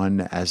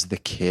run as the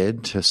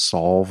kid to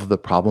solve the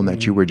problem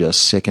that you were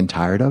just sick and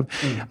tired of.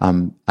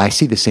 I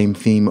see the same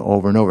theme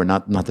over and over,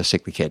 not the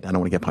sickly kid. I don't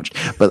want to get punched,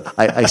 but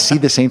I see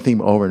the same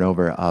theme over and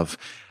over of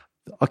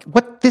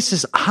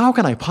how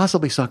can I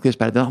possibly suck this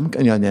bad?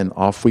 And then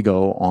off we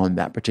go on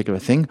that particular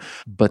thing,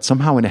 but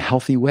somehow in a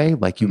healthy way,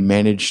 you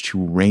manage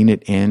to rein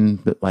it in.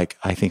 But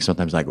I think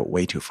sometimes I go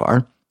way too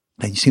far.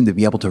 And you seem to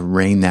be able to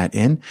rein that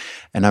in.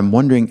 And I'm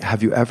wondering,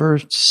 have you ever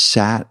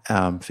sat,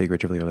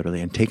 figuratively or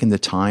literally, and taken the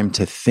time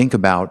to think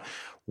about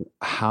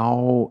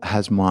how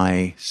has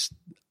my,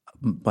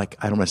 I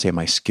don't want to say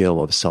my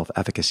skill of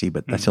self-efficacy,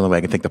 but that's the only way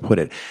I can think to put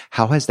it.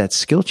 How has that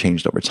skill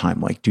changed over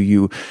time? Have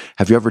you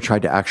ever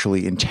tried to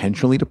actually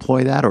intentionally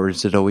deploy that? Or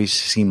does it always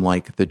seem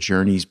like the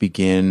journeys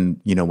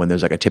begin, when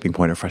there's a tipping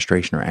point of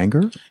frustration or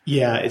anger?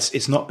 Yeah,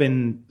 it's not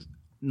been...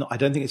 No, I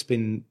don't think it's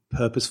been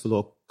purposeful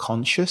or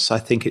conscious. I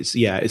think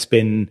it's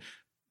been,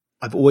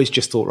 I've always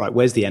just thought, right,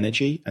 where's the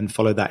energy, and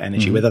follow that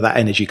energy, whether that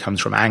energy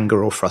comes from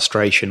anger or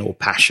frustration or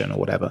passion or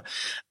whatever.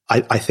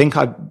 I think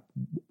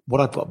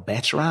what I've got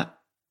better at,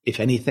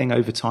 if anything,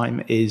 over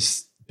time,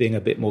 is being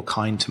a bit more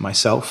kind to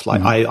myself.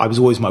 I was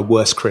always my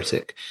worst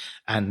critic,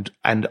 and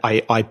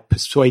I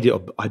persuaded,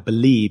 or I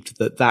believed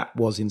that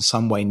was in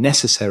some way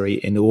necessary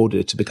in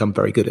order to become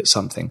very good at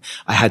something.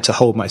 I had to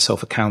hold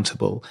myself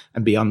accountable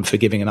and be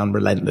unforgiving and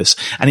unrelentless.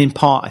 And in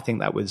part, I think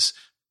that was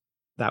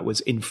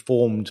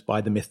informed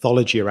by the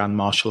mythology around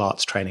martial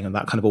arts training and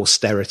that kind of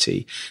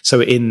austerity.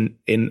 So in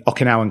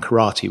Okinawan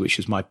karate, which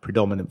is my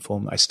predominant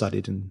form that I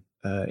studied in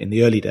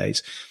the early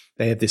days,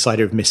 they have this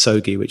idea of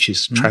misogi, which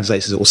is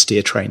translates as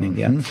austere training.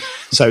 Yeah.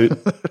 So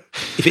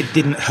if it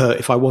didn't hurt,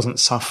 if I wasn't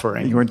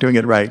suffering, you weren't doing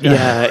it right.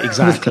 Yeah,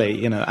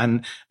 exactly.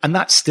 And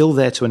that's still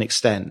there to an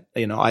extent.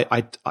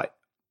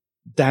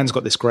 Dan's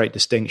got this great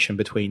distinction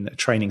between a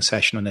training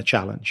session and a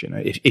challenge.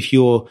 If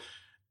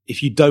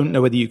you don't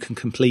know whether you can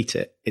complete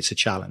it, it's a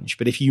challenge.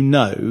 But if you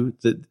know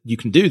that you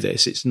can do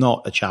this, it's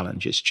not a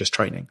challenge. It's just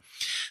training.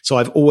 So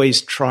I've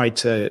always tried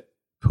to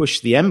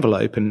push the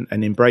envelope and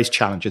embrace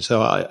challenges.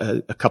 So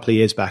a couple of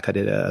years back, I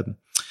did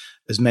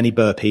as many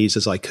burpees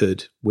as I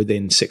could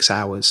within 6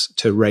 hours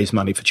to raise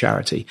money for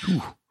charity.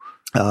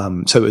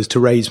 So it was to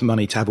raise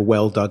money to have a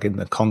well dug in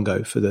the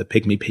Congo for the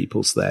pygmy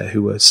peoples there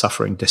who were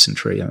suffering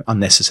dysentery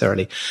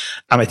unnecessarily.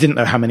 And I didn't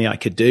know how many I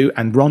could do.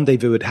 And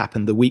Rendezvous had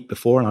happened the week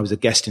before, and I was a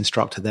guest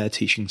instructor there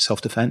teaching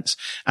self-defense.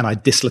 And I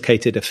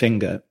dislocated a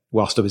finger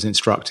whilst I was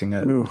instructing.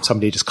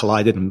 Somebody just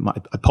collided, and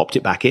I popped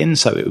it back in.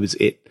 So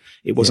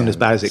it wasn't as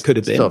bad as it could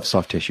have been. Still have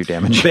soft tissue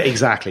damage. But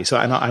exactly. So,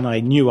 and I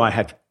knew I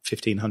had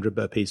 1,500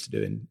 burpees to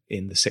do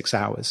in the 6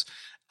 hours.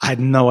 I had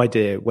no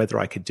idea whether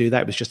I could do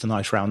that. It was just a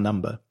nice round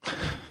number.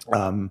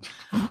 What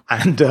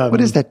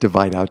does that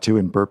divide out to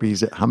in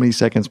burpees? How many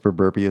seconds per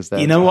burpee is that?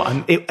 You know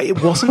what?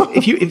 It wasn't,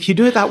 if you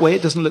do it that way,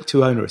 it doesn't look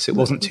too onerous. It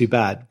wasn't too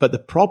bad. But the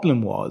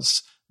problem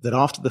was that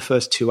after the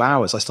first 2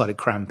 hours, I started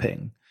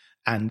cramping,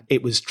 and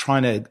it was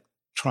trying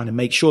to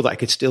make sure that I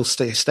could still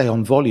stay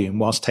on volume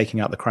whilst taking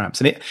out the cramps.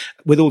 And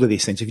with all of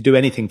these things, if you do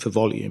anything for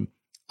volume,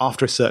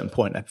 after a certain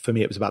point, for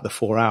me, it was about the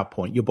 4 hour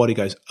point, your body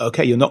goes,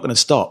 okay, you're not going to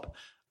stop.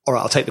 All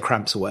right, I'll take the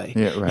cramps away.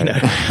 Yeah,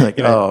 right.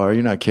 Oh,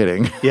 you're not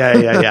kidding.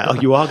 Yeah. Oh,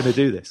 you are going to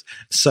do this.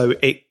 So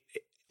I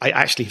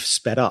actually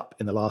sped up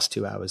in the last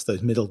 2 hours.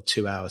 Those middle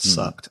 2 hours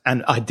sucked.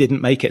 And I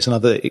didn't make it. It's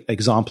another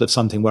example of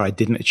something where I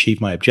didn't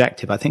achieve my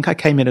objective. I think I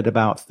came in at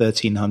about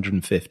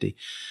 1,350.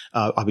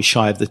 I was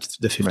shy of the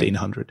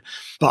 1,500. Right.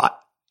 But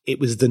it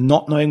was the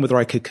not knowing whether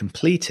I could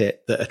complete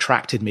it that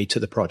attracted me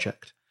to the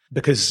project,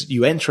 because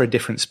you enter a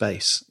different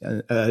space.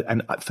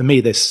 And for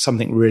me, there's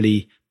something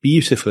really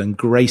beautiful and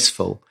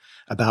graceful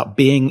about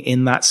being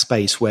in that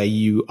space where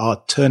you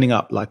are turning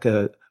up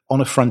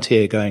on a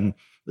frontier going,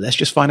 Let's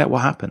just find out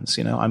what happens.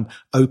 I'm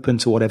open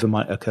to whatever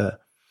might occur.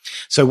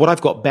 So what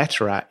I've got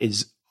better at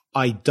is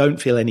I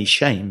don't feel any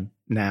shame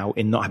now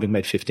in not having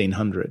made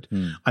 1500.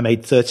 I made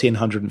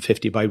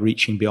 1350 by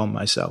reaching beyond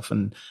myself.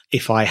 And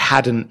if I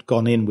hadn't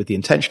gone in with the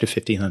intention of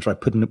 1500, I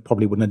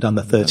probably wouldn't have done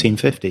the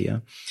 1350. Yeah.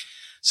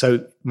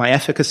 So my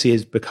efficacy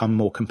has become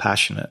more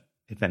compassionate,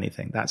 if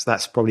anything.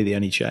 That's probably the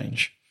only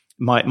change.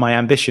 My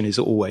ambition is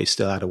always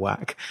still out of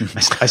whack.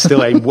 I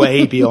still aim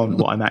way beyond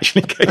what I'm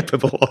actually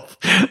capable of.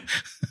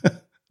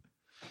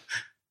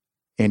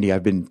 Andy,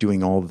 I've been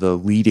doing all the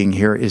leading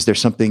here. Is there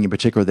something in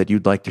particular that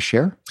you'd like to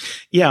share?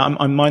 Yeah,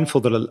 I'm mindful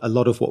that a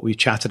lot of what we've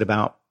chatted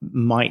about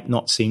might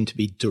not seem to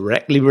be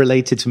directly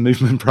related to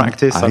movement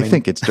practice. I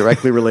think it's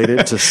directly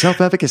related to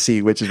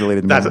self-efficacy, which is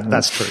related to movement.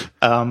 That's true.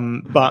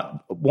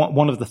 But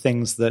one of the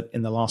things that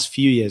in the last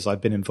few years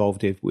I've been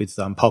involved with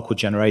Parkour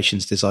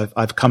Generations is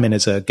I've come in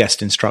as a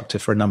guest instructor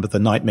for a number of the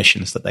night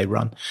missions that they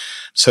run.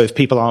 So if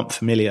people aren't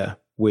familiar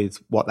with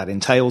what that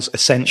entails,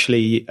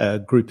 essentially a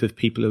group of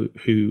people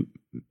who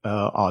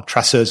are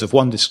traceurs of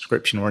one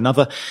description or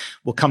another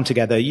will come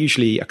together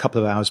usually a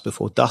couple of hours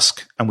before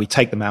dusk, and we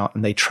take them out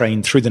and they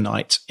train through the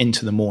night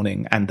into the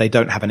morning, and they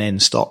don't have an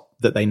end stop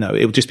that they know.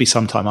 It will just be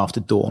sometime after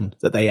dawn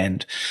that they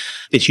end.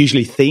 It's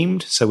usually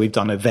themed. So we've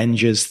done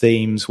Avengers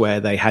themes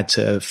where they had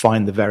to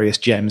find the various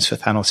gems for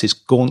Thanos'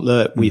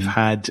 gauntlet. We've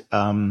had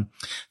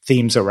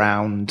themes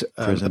around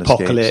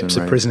apocalypse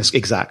and prisoners.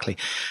 Exactly.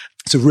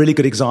 It's a really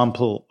good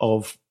example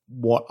of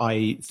what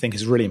I think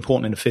is really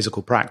important in a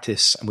physical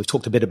practice. And we've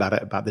talked a bit about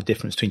it, about the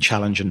difference between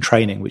challenge and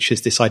training, which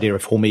is this idea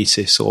of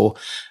hormesis, or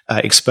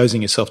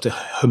exposing yourself to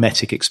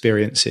hormetic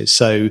experiences.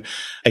 So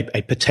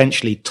a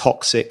potentially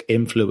toxic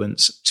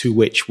influence to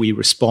which we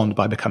respond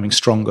by becoming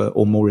stronger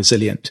or more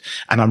resilient.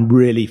 And I'm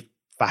really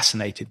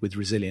fascinated with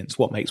resilience.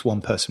 What makes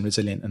one person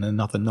resilient and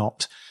another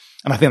not?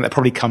 And I think that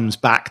probably comes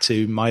back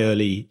to my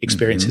early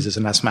experiences as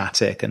an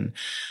asthmatic and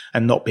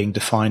not being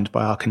defined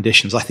by our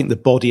conditions. I think the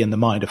body and the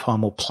mind are far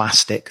more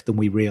plastic than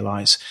we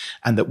realize,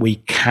 and that we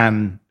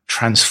can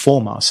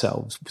transform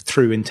ourselves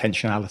through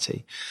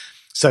intentionality.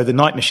 So the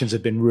night missions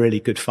have been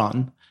really good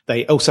fun.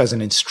 They also, as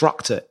an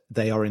instructor,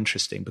 they are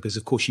interesting because,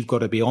 of course, you've got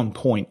to be on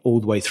point all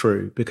the way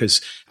through,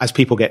 because as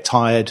people get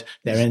tired,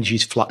 their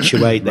energies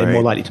fluctuate. They're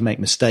more likely to make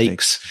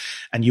mistakes,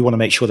 and you want to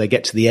make sure they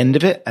get to the end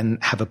of it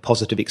and have a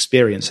positive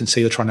experience. And so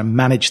you're trying to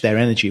manage their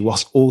energy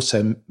whilst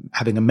also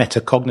having a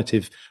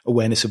metacognitive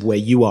awareness of where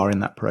you are in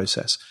that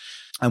process.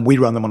 And we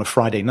run them on a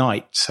Friday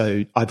night.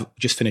 So I've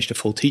just finished a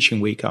full teaching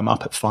week. I'm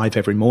up at 5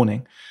 every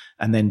morning,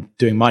 and then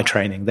doing my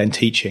training, then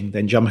teaching,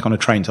 then jumping on a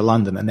train to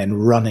London, and then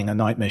running a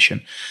night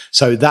mission.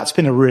 So that's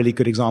been a really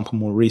good example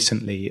more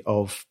recently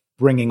of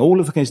bringing all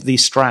of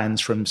these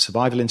strands from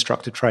survival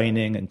instructor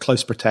training and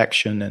close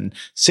protection and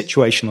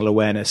situational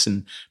awareness,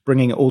 and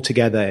bringing it all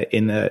together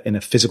in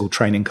a physical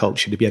training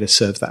culture to be able to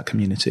serve that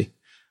community.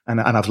 And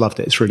I've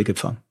loved it. It's really good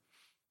fun.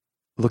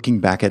 Looking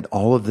back at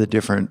all of the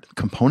different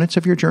components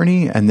of your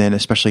journey, and then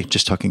especially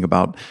just talking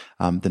about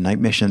the night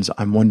missions,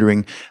 I'm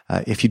wondering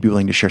if you'd be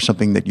willing to share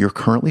something that you're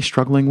currently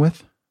struggling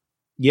with?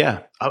 Yeah,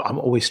 I'm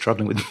always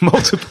struggling with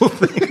multiple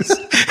things.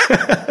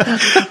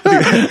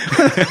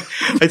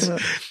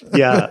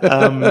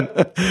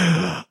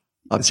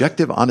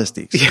 Objective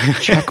honesty,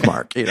 check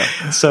mark.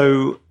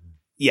 So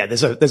yeah,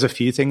 there's a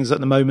few things at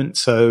the moment.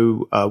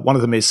 So one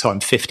of them is, I'm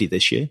 50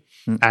 this year,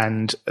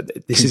 and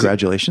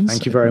congratulations.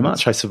 Thank you very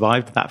much. I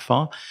survived that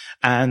far,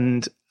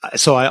 and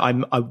so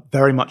I'm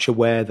very much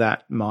aware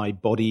that my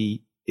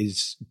body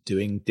is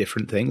doing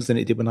different things than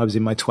it did when I was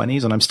in my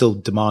 20s, and I'm still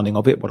demanding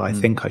of it what I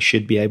think I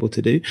should be able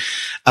to do,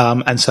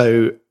 and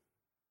so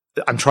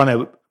I'm trying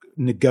to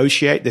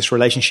negotiate this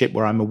relationship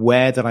where I'm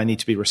aware that I need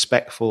to be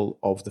respectful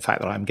of the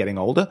fact that I'm getting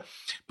older,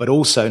 but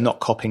also not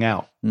copping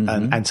out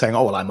and saying,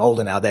 oh, well, I'm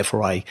older now,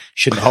 therefore I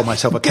shouldn't hold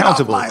myself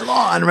accountable. Get off my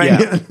lawn, right?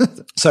 Yeah.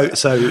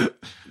 So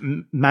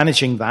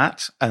managing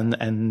that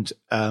and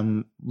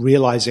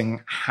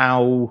realizing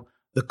how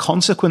the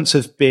consequence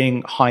of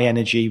being high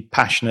energy,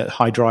 passionate,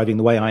 high driving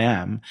the way I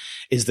am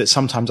is that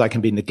sometimes I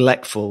can be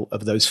neglectful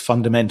of those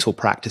fundamental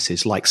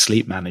practices like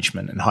sleep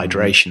management and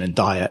hydration and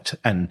diet,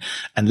 and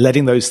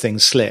letting those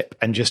things slip.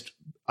 And just,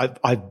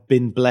 I've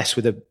been blessed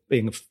with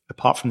being,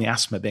 apart from the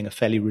asthma, being a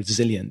fairly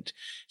resilient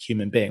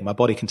human being. My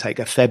body can take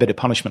a fair bit of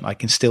punishment. I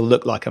can still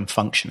look like I'm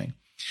functioning,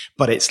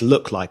 but it's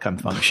look like I'm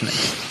functioning.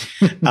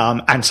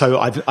 And so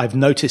I've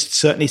noticed,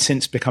 certainly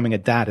since becoming a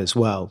dad as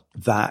well,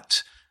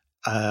 that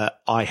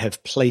I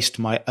have placed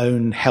my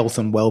own health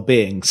and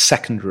well-being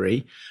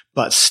secondary,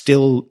 but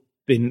still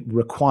been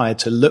required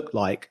to look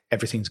like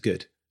everything's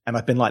good. And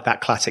I've been like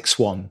that classic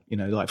swan,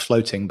 like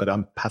floating, but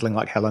I'm paddling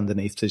like hell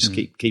underneath to just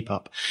keep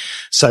up.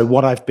 So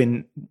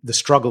the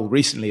struggle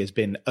recently has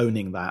been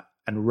owning that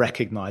and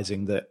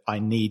recognizing that I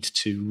need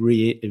to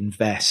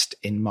reinvest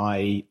in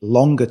my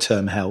longer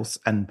term health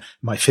and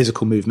my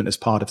physical movement as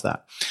part of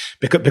that.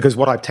 Because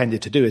what I've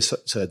tended to do is,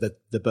 so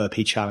the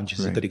burpee challenge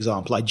is a good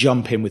example. I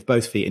jump in with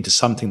both feet into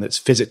something that's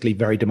physically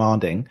very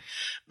demanding.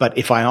 But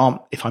if I'm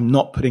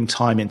not putting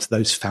time into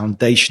those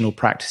foundational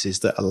practices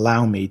that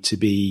allow me to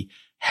be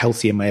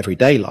healthy in my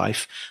everyday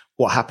life,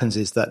 what happens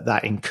is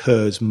that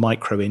incurs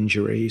micro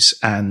injuries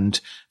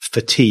and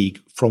fatigue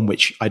from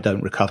which I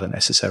don't recover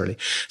necessarily.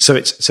 So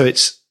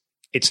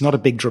it's not a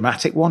big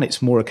dramatic one.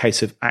 It's more a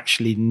case of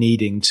actually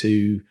needing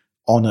to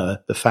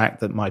honor the fact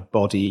that my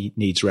body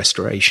needs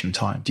restoration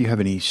time. Do you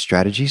have any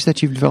strategies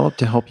that you've developed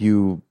to help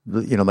you,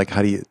 like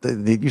how do you,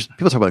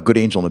 people talk about a good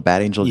angel and a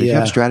bad angel. Do you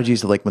have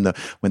strategies to like when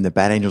the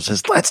bad angel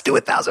says, let's do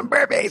 1,000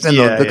 burpees and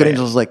the good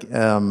angel is like,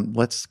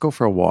 let's go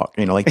for a walk,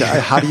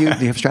 how do you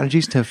have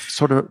strategies to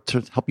sort of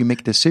to help you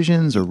make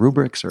decisions or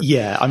rubrics or?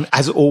 Yeah.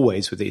 As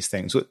always with these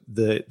things,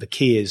 the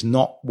key is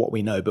not what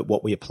we know, but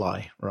what we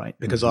apply, right?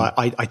 Because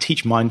I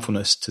teach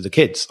mindfulness to the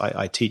kids.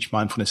 I teach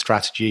mindfulness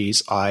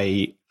strategies.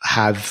 I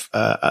have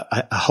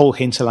a whole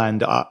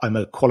hinterland. I'm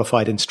a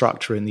qualified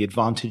instructor in the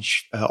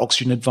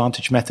oxygen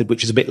advantage method,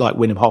 which is a bit like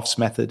Wim Hof's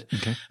method,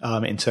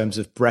 in terms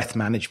of breath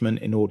management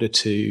in order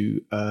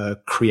to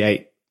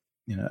create,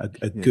 a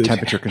good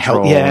temperature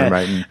control,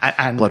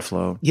 and blood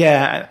flow.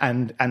 Yeah,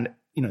 and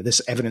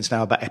there's evidence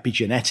now about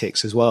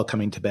epigenetics as well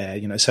coming to bear.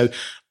 So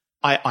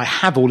I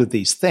have all of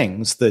these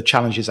things. The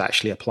challenge is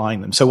actually applying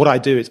them. So what I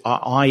do is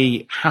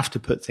I have to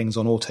put things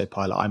on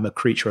autopilot. I'm a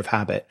creature of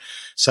habit,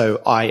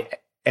 so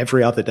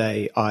every other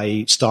day,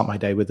 I start my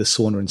day with the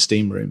sauna and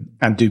steam room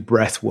and do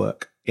breath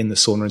work in the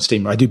sauna and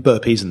steam room. I do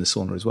burpees in the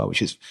sauna as well,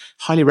 which is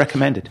highly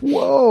recommended.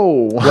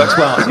 Whoa. Works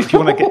well. If you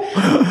want to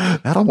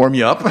get, that'll warm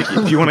you up.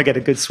 if you want to get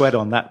a good sweat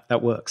on,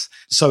 that works.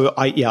 So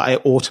I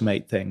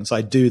automate things.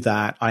 I do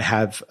that. I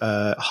have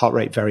heart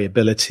rate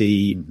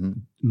variability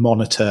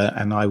monitor,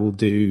 and I will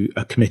do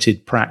a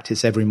committed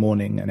practice every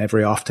morning and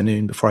every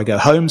afternoon before I go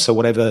home. So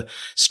whatever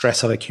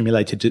stress I've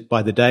accumulated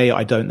by the day,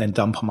 I don't then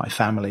dump on my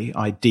family.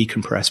 I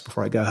decompress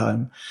before I go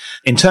home.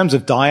 In terms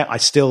of diet,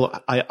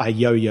 I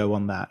yo-yo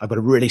on that. I've got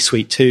a really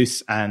sweet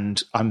tooth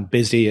and I'm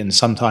busy, and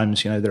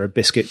sometimes, there are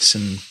biscuits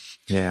and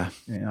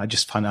I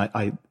just find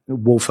I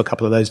wolf a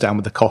couple of those down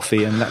with the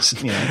coffee, and that's,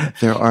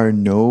 There are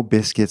no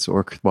biscuits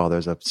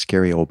there's a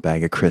scary old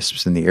bag of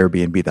crisps in the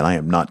Airbnb that I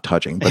am not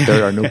touching, but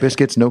there are no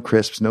biscuits, no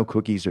crisps, no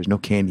cookies. There's no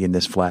candy in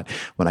this flat.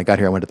 When I got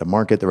here, I went to the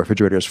market, the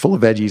refrigerator is full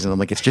of veggies, and I'm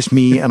like, it's just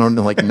me. And I'm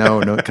like,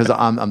 no, cause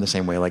I'm the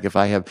same way. Like if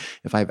I have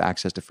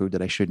access to food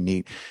that I shouldn't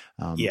eat,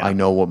 I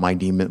know what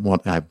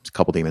I have a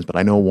couple demons, but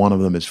I know one of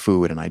them is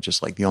food. And I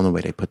just like the only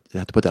way I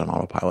have to put that on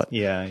autopilot.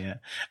 Yeah.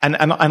 And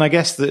I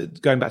guess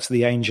that going back to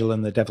the angel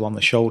and the devil on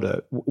the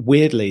shoulder,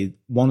 weirdly,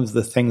 one of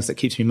the things that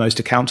keeps me most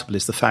accountable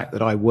is the fact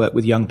that I work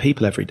with young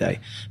people every day,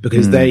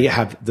 because they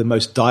have the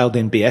most dialed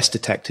in BS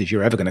detectors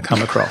you're ever going to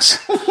come across,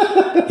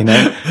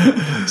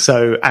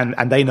 So,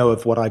 and they know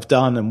of what I've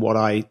done and what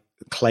I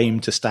claim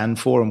to stand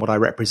for and what I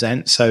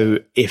represent. So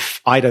if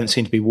I don't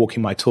seem to be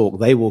walking my talk,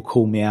 they will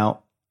call me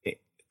out.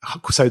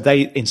 So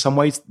in some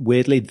ways,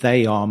 weirdly,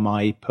 they are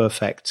my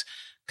perfect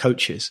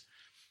coaches,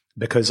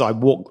 because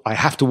I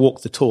have to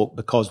walk the talk,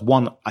 because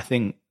one, I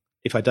think,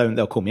 if I don't,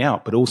 they'll call me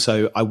out. But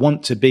also, I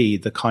want to be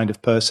the kind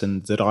of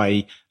person that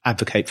I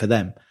advocate for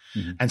them.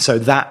 And so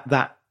that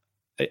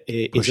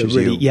is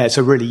it's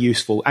a really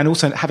useful. And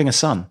also having a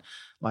son.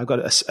 I've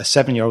got a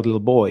 7-year-old little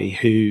boy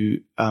who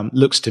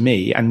looks to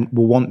me and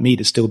will want me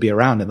to still be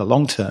around in the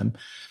long term.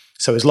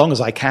 So as long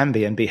as I can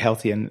be and be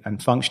healthy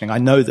and functioning, I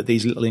know that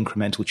these little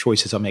incremental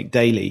choices I make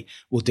daily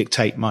will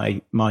dictate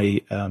my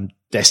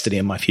destiny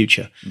and my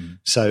future.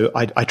 So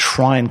I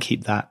try and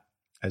keep that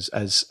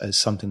as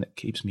something that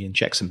keeps me in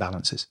checks and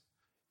balances.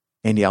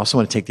 Andy, I also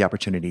want to take the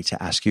opportunity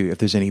to ask you if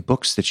there's any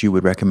books that you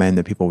would recommend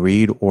that people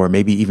read, or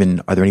maybe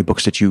even are there any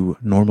books that you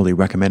normally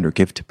recommend or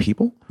give to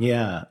people?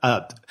 Yeah.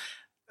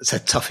 So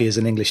toughy as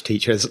an English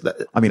teacher.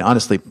 I mean,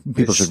 honestly,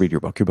 people should read your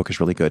book. Your book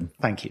is really good.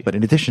 Thank you. But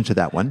in addition to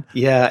that one.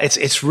 Yeah,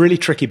 it's really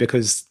tricky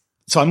because,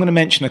 so I'm going to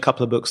mention a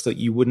couple of books that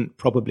you wouldn't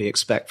probably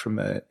expect from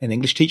an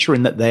English teacher,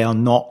 in that they are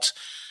not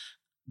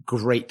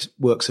great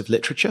works of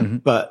literature,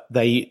 but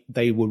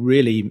they were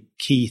really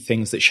key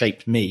things that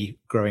shaped me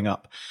growing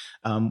up.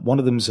 One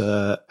of them's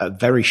a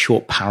very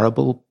short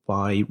parable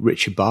by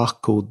Richard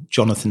Bach called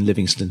Jonathan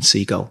Livingston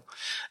Seagull.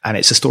 And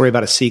it's a story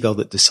about a seagull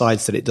that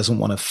decides that it doesn't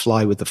want to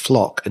fly with the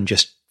flock and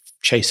just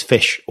chase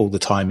fish all the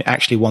time. It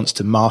actually wants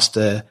to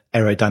master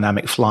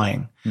aerodynamic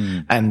flying.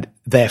 And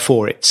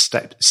therefore it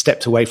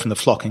stepped away from the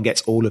flock and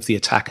gets all of the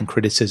attack and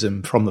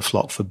criticism from the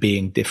flock for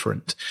being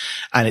different.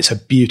 And it's a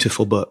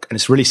beautiful book, and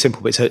it's really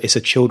simple, but it's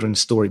a children's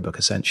storybook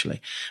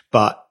essentially.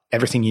 But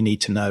everything you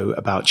need to know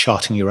about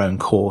charting your own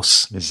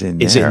course is in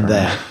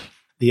there.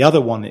 The other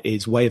one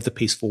is Way of the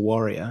Peaceful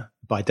Warrior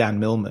by Dan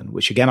Millman,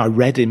 which again, I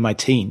read in my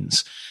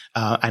teens.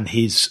 And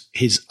his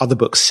other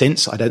books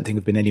since, I don't think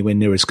have been anywhere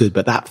near as good,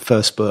 but that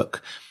first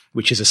book,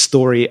 which is a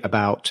story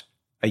about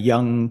a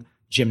young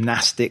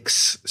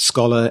gymnastics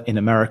scholar in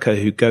America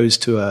who goes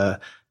to a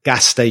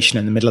gas station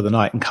in the middle of the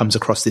night and comes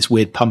across this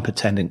weird pump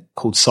attendant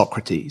called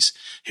Socrates,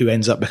 who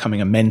ends up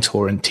becoming a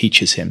mentor and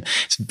teaches him.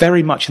 It's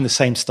very much in the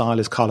same style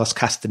as Carlos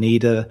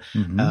Castaneda,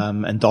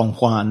 and Don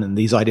Juan and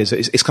these ideas.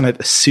 It's kind of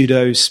a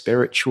pseudo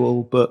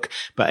spiritual book.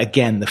 But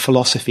again, the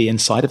philosophy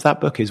inside of that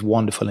book is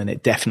wonderful, and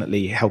it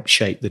definitely helped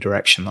shape the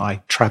direction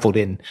I traveled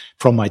in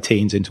from my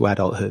teens into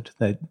adulthood.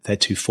 They're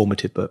two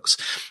formative books.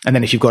 And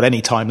then if you've got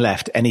any time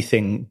left,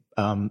 anything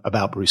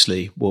about Bruce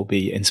Lee will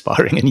be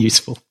inspiring and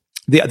useful.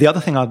 The other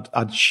thing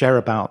I'd share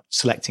about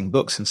selecting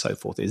books and so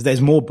forth is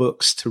there's more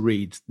books to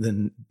read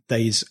than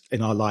days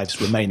in our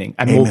lives remaining,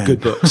 and Amen. more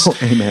good books.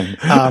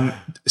 Amen.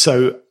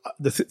 So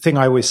the thing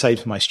I always say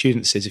to my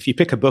students is, if you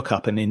pick a book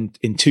up and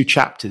in 2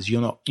 chapters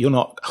you're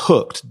not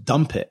hooked,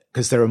 dump it,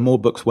 because there are more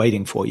books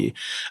waiting for you.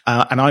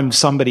 And I'm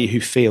somebody who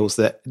feels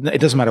that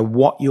it doesn't matter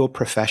what your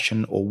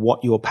profession or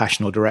what your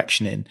passion or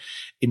direction in,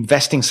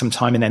 investing some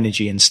time and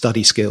energy in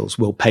study skills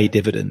will pay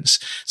dividends.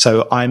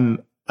 So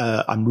I'm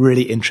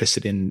really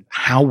interested in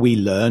how we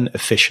learn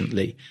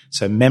efficiently.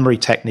 So memory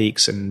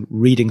techniques and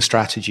reading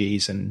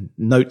strategies and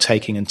note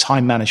taking and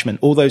time management,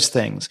 all those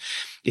things.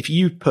 If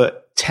you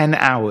put 10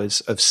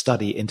 hours of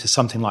study into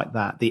something like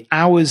that, the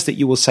hours that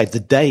you will save, the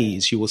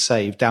days you will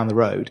save down the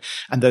road,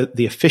 and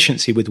the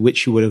efficiency with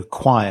which you would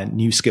acquire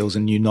new skills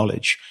and new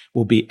knowledge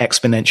will be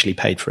exponentially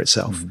paid for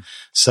itself. Mm-hmm.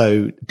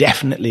 So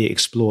definitely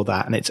explore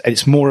that. And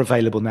it's more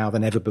available now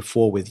than ever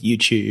before with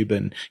YouTube,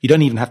 and you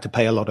don't even have to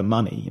pay a lot of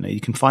money.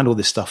 You can find all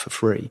this stuff for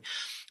free.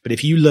 But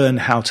if you learn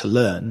how to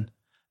learn,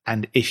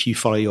 and if you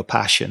follow your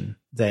passion,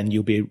 then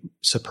you'll be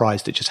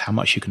surprised at just how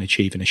much you can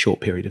achieve in a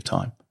short period of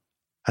time.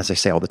 As I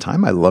say all the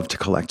time, I love to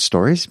collect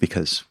stories,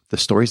 because the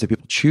stories that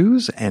people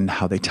choose and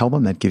how they tell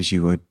them, that gives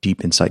you a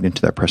deep insight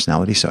into their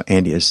personality. So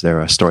Andy, is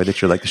there a story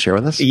that you'd like to share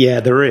with us? Yeah,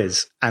 there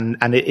is. And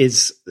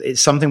it's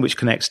something which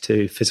connects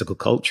to physical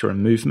culture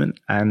and movement,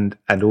 and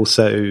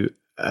also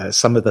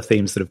some of the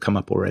themes that have come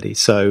up already.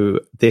 So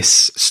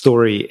this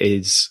story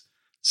is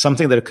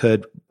something that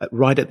occurred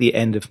right at the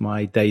end of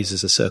my days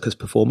as a circus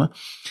performer.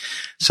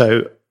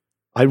 So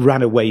I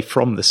ran away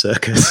from the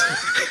circus.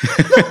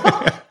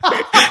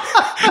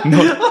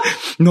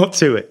 Not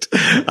to it.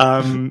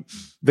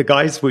 The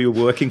guys we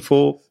were working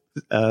for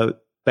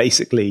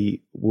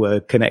basically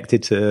were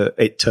connected to,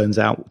 it turns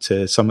out,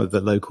 to some of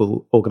the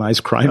local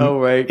organized crime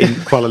in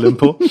Kuala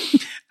Lumpur.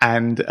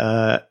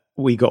 And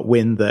we got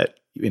wind that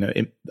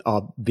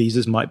our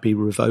visas might be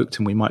revoked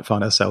and we might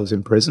find ourselves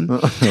in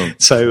prison.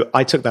 So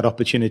I took that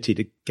opportunity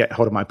to get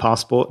hold of my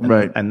passport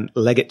and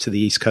leg it to the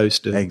east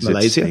coast of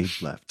Malaysia.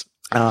 Stage left.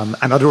 And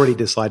I'd already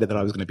decided that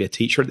I was going to be a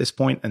teacher at this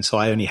point, and so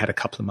I only had a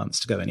couple of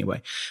months to go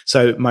anyway.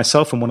 So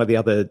myself and one of the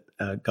other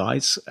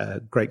guys, a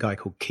great guy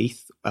called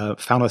Keith,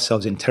 found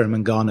ourselves in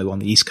Terengganu on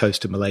the east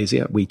coast of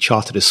Malaysia. We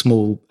chartered a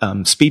small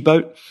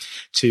speedboat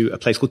to a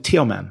place called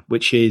Tioman,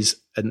 which is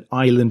an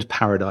island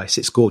paradise.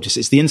 It's gorgeous.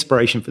 It's the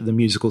inspiration for the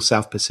musical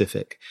South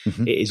Pacific.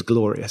 Mm-hmm. It is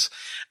glorious.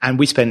 And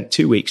we spent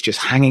 2 weeks just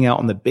hanging out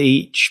on the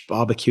beach,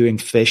 barbecuing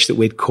fish that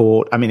we'd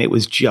caught. I mean, it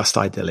was just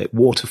idyllic.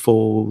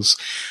 Waterfalls.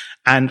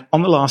 And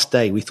on the last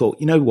day, we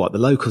thought, you know what? The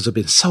locals have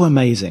been so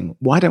amazing.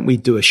 Why don't we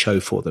do a show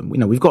for them?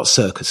 We've got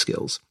circus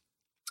skills.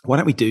 Why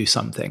don't we do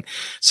something?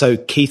 So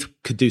Keith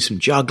could do some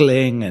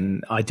juggling,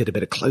 and I did a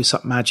bit of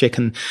close-up magic.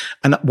 And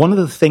one of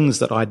the things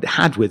that I'd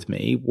had with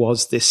me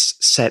was this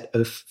set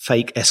of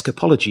fake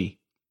escapology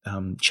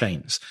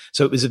chains.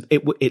 So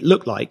it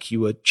looked like you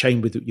were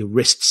chained with your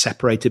wrists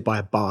separated by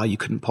a bar. You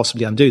couldn't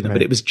possibly undo them,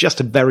 but it was just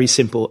a very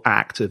simple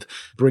act of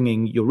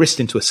bringing your wrist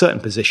into a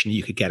certain position.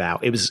 You could get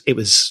out. It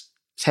was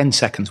 10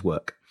 seconds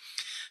work.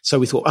 So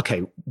we thought,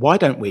 okay, why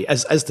don't we,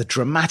 as the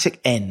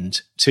dramatic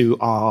end to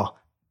our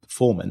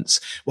performance,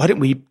 why don't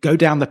we go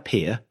down the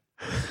pier?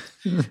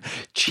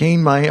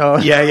 Chain my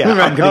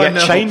I'm going to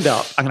get chained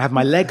up. I'm going to have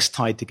my legs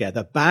tied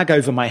together, bag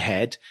over my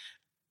head.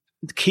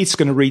 Keith's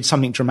going to read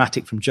something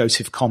dramatic from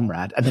Joseph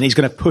Conrad, and then he's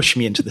going to push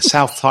me into the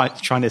South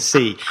China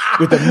Sea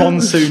with the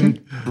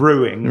monsoon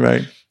brewing.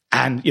 Right.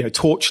 And,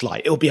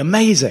 torchlight. It'll be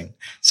amazing.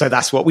 So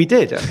that's what we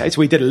did. Okay. So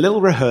we did a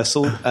little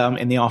rehearsal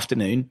in the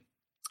afternoon.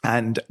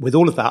 And with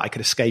all of that, I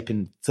could escape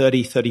in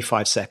 30,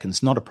 35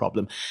 seconds, not a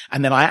problem.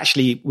 And then I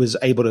actually was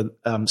able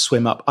to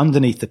swim up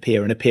underneath the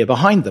pier and appear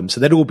behind them. So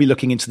they'd all be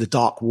looking into the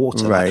dark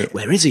water. Right. Like,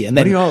 where is he? And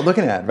then, what are you all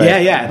looking at?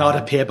 Right. Yeah. And I'd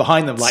appear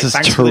behind them like, this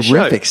thanks is for the show.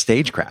 terrific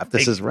stagecraft.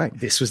 This is right.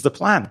 This was the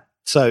plan.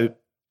 So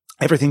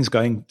everything's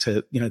going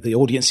to, the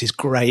audience is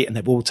great, and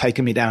they've all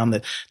taken me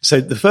down.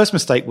 So the first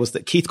mistake was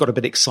that Keith got a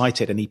bit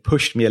excited and he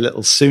pushed me a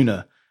little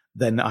sooner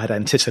than I'd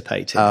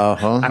anticipated.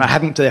 Uh-huh. And I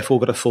hadn't therefore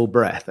got a full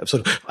breath.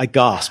 I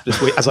gasped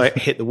as I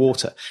hit the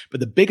water. But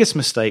the biggest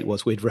mistake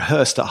was we'd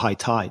rehearsed at high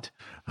tide.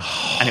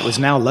 And it was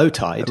now low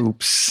tide.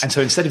 Oops. And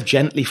so instead of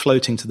gently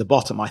floating to the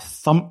bottom, I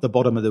thumped the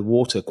bottom of the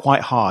water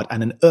quite hard,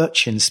 and an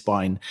urchin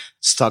spine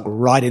stuck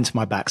right into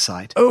my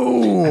backside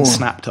and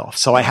snapped off.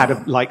 So I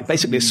had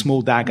basically a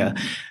small dagger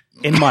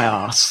in my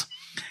ass,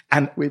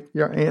 and with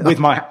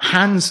my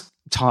hands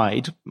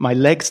tied, my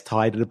legs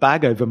tied, and a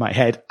bag over my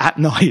head at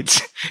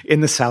night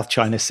in the South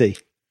China Sea.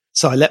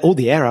 So I let all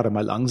the air out of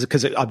my lungs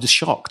because I was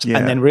shocked,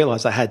 and then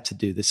realized I had to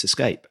do this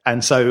escape.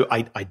 And so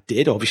I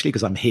did, obviously,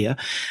 because I'm here.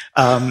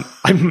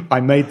 I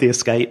made the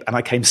escape, and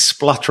I came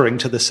spluttering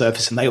to the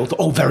surface, and they all thought,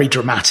 oh, very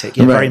dramatic,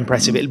 very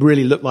impressive. It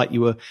really looked like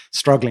you were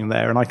struggling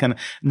there. And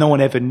no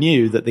one ever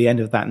knew that the end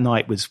of that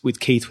night was with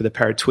Keith with a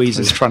pair of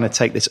tweezers trying to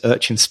take this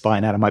urchin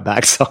spine out of my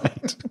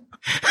backside.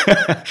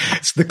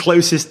 It's the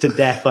closest to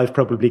death I've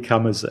probably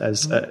come as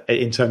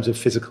in terms of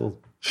physical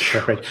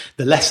preparation.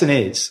 The lesson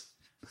is,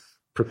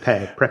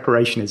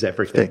 preparation is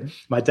everything.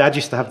 My dad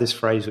used to have this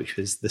phrase, which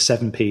was the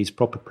 7 Ps: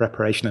 proper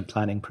preparation and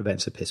planning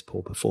prevents a piss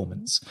poor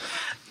performance.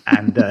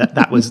 And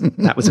that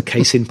was a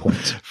case in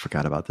point.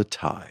 Forgot about the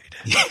tide.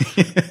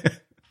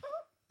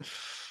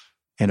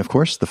 And of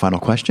course, the final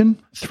question,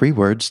 3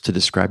 words to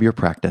describe your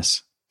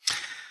practice.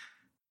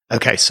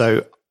 Okay,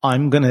 so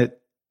I'm going to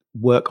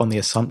work on the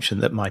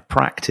assumption that my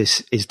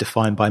practice is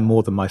defined by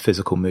more than my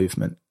physical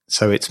movement.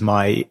 So it's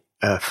my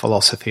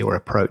philosophy or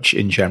approach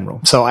in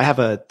general. So I have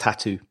a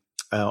tattoo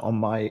on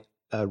my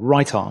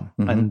right arm,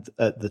 and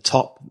at the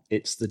top,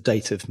 it's the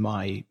date of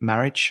my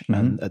marriage,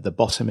 and at the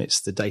bottom, it's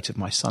the date of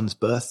my son's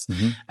birth.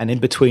 And in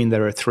between,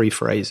 there are 3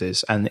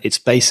 phrases, and it's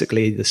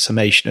basically the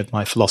summation of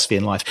my philosophy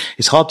in life.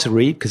 It's hard to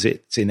read because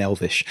it's in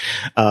Elvish,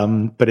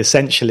 but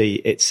essentially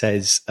it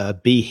says,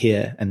 be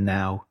here and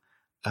now,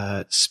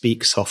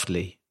 speak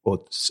softly,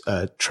 or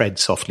tread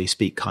softly,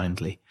 speak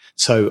kindly.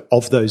 So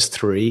of those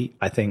 3,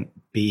 I think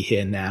be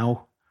here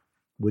now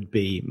would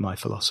be my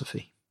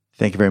philosophy.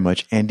 Thank you very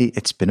much, Andy.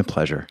 It's been a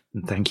pleasure.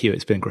 Thank you.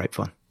 It's been great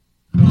fun.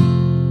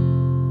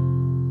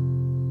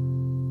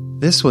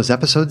 This was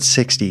episode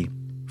 60.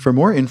 For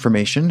more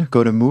information,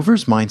 go to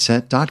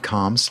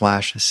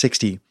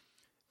moversmindset.com/60.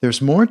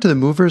 There's more to the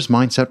Movers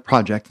Mindset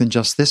Project than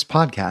just this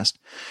podcast.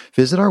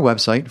 Visit our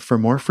website for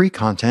more free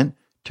content,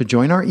 to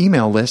join our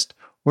email list,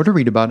 or to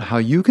read about how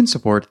you can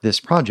support this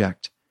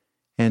project.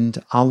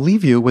 And I'll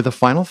leave you with a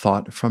final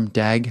thought from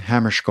Dag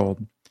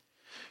Hammarskjöld.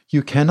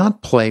 You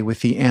cannot play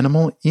with the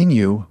animal in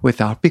you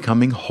without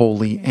becoming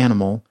wholly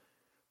animal.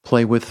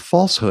 Play with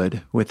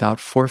falsehood without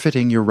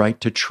forfeiting your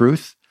right to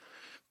truth.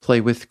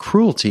 Play with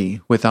cruelty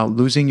without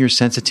losing your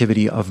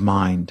sensitivity of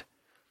mind.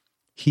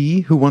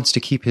 He who wants to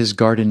keep his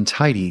garden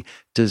tidy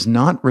does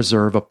not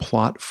reserve a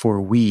plot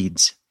for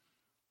weeds.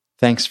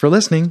 Thanks for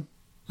listening.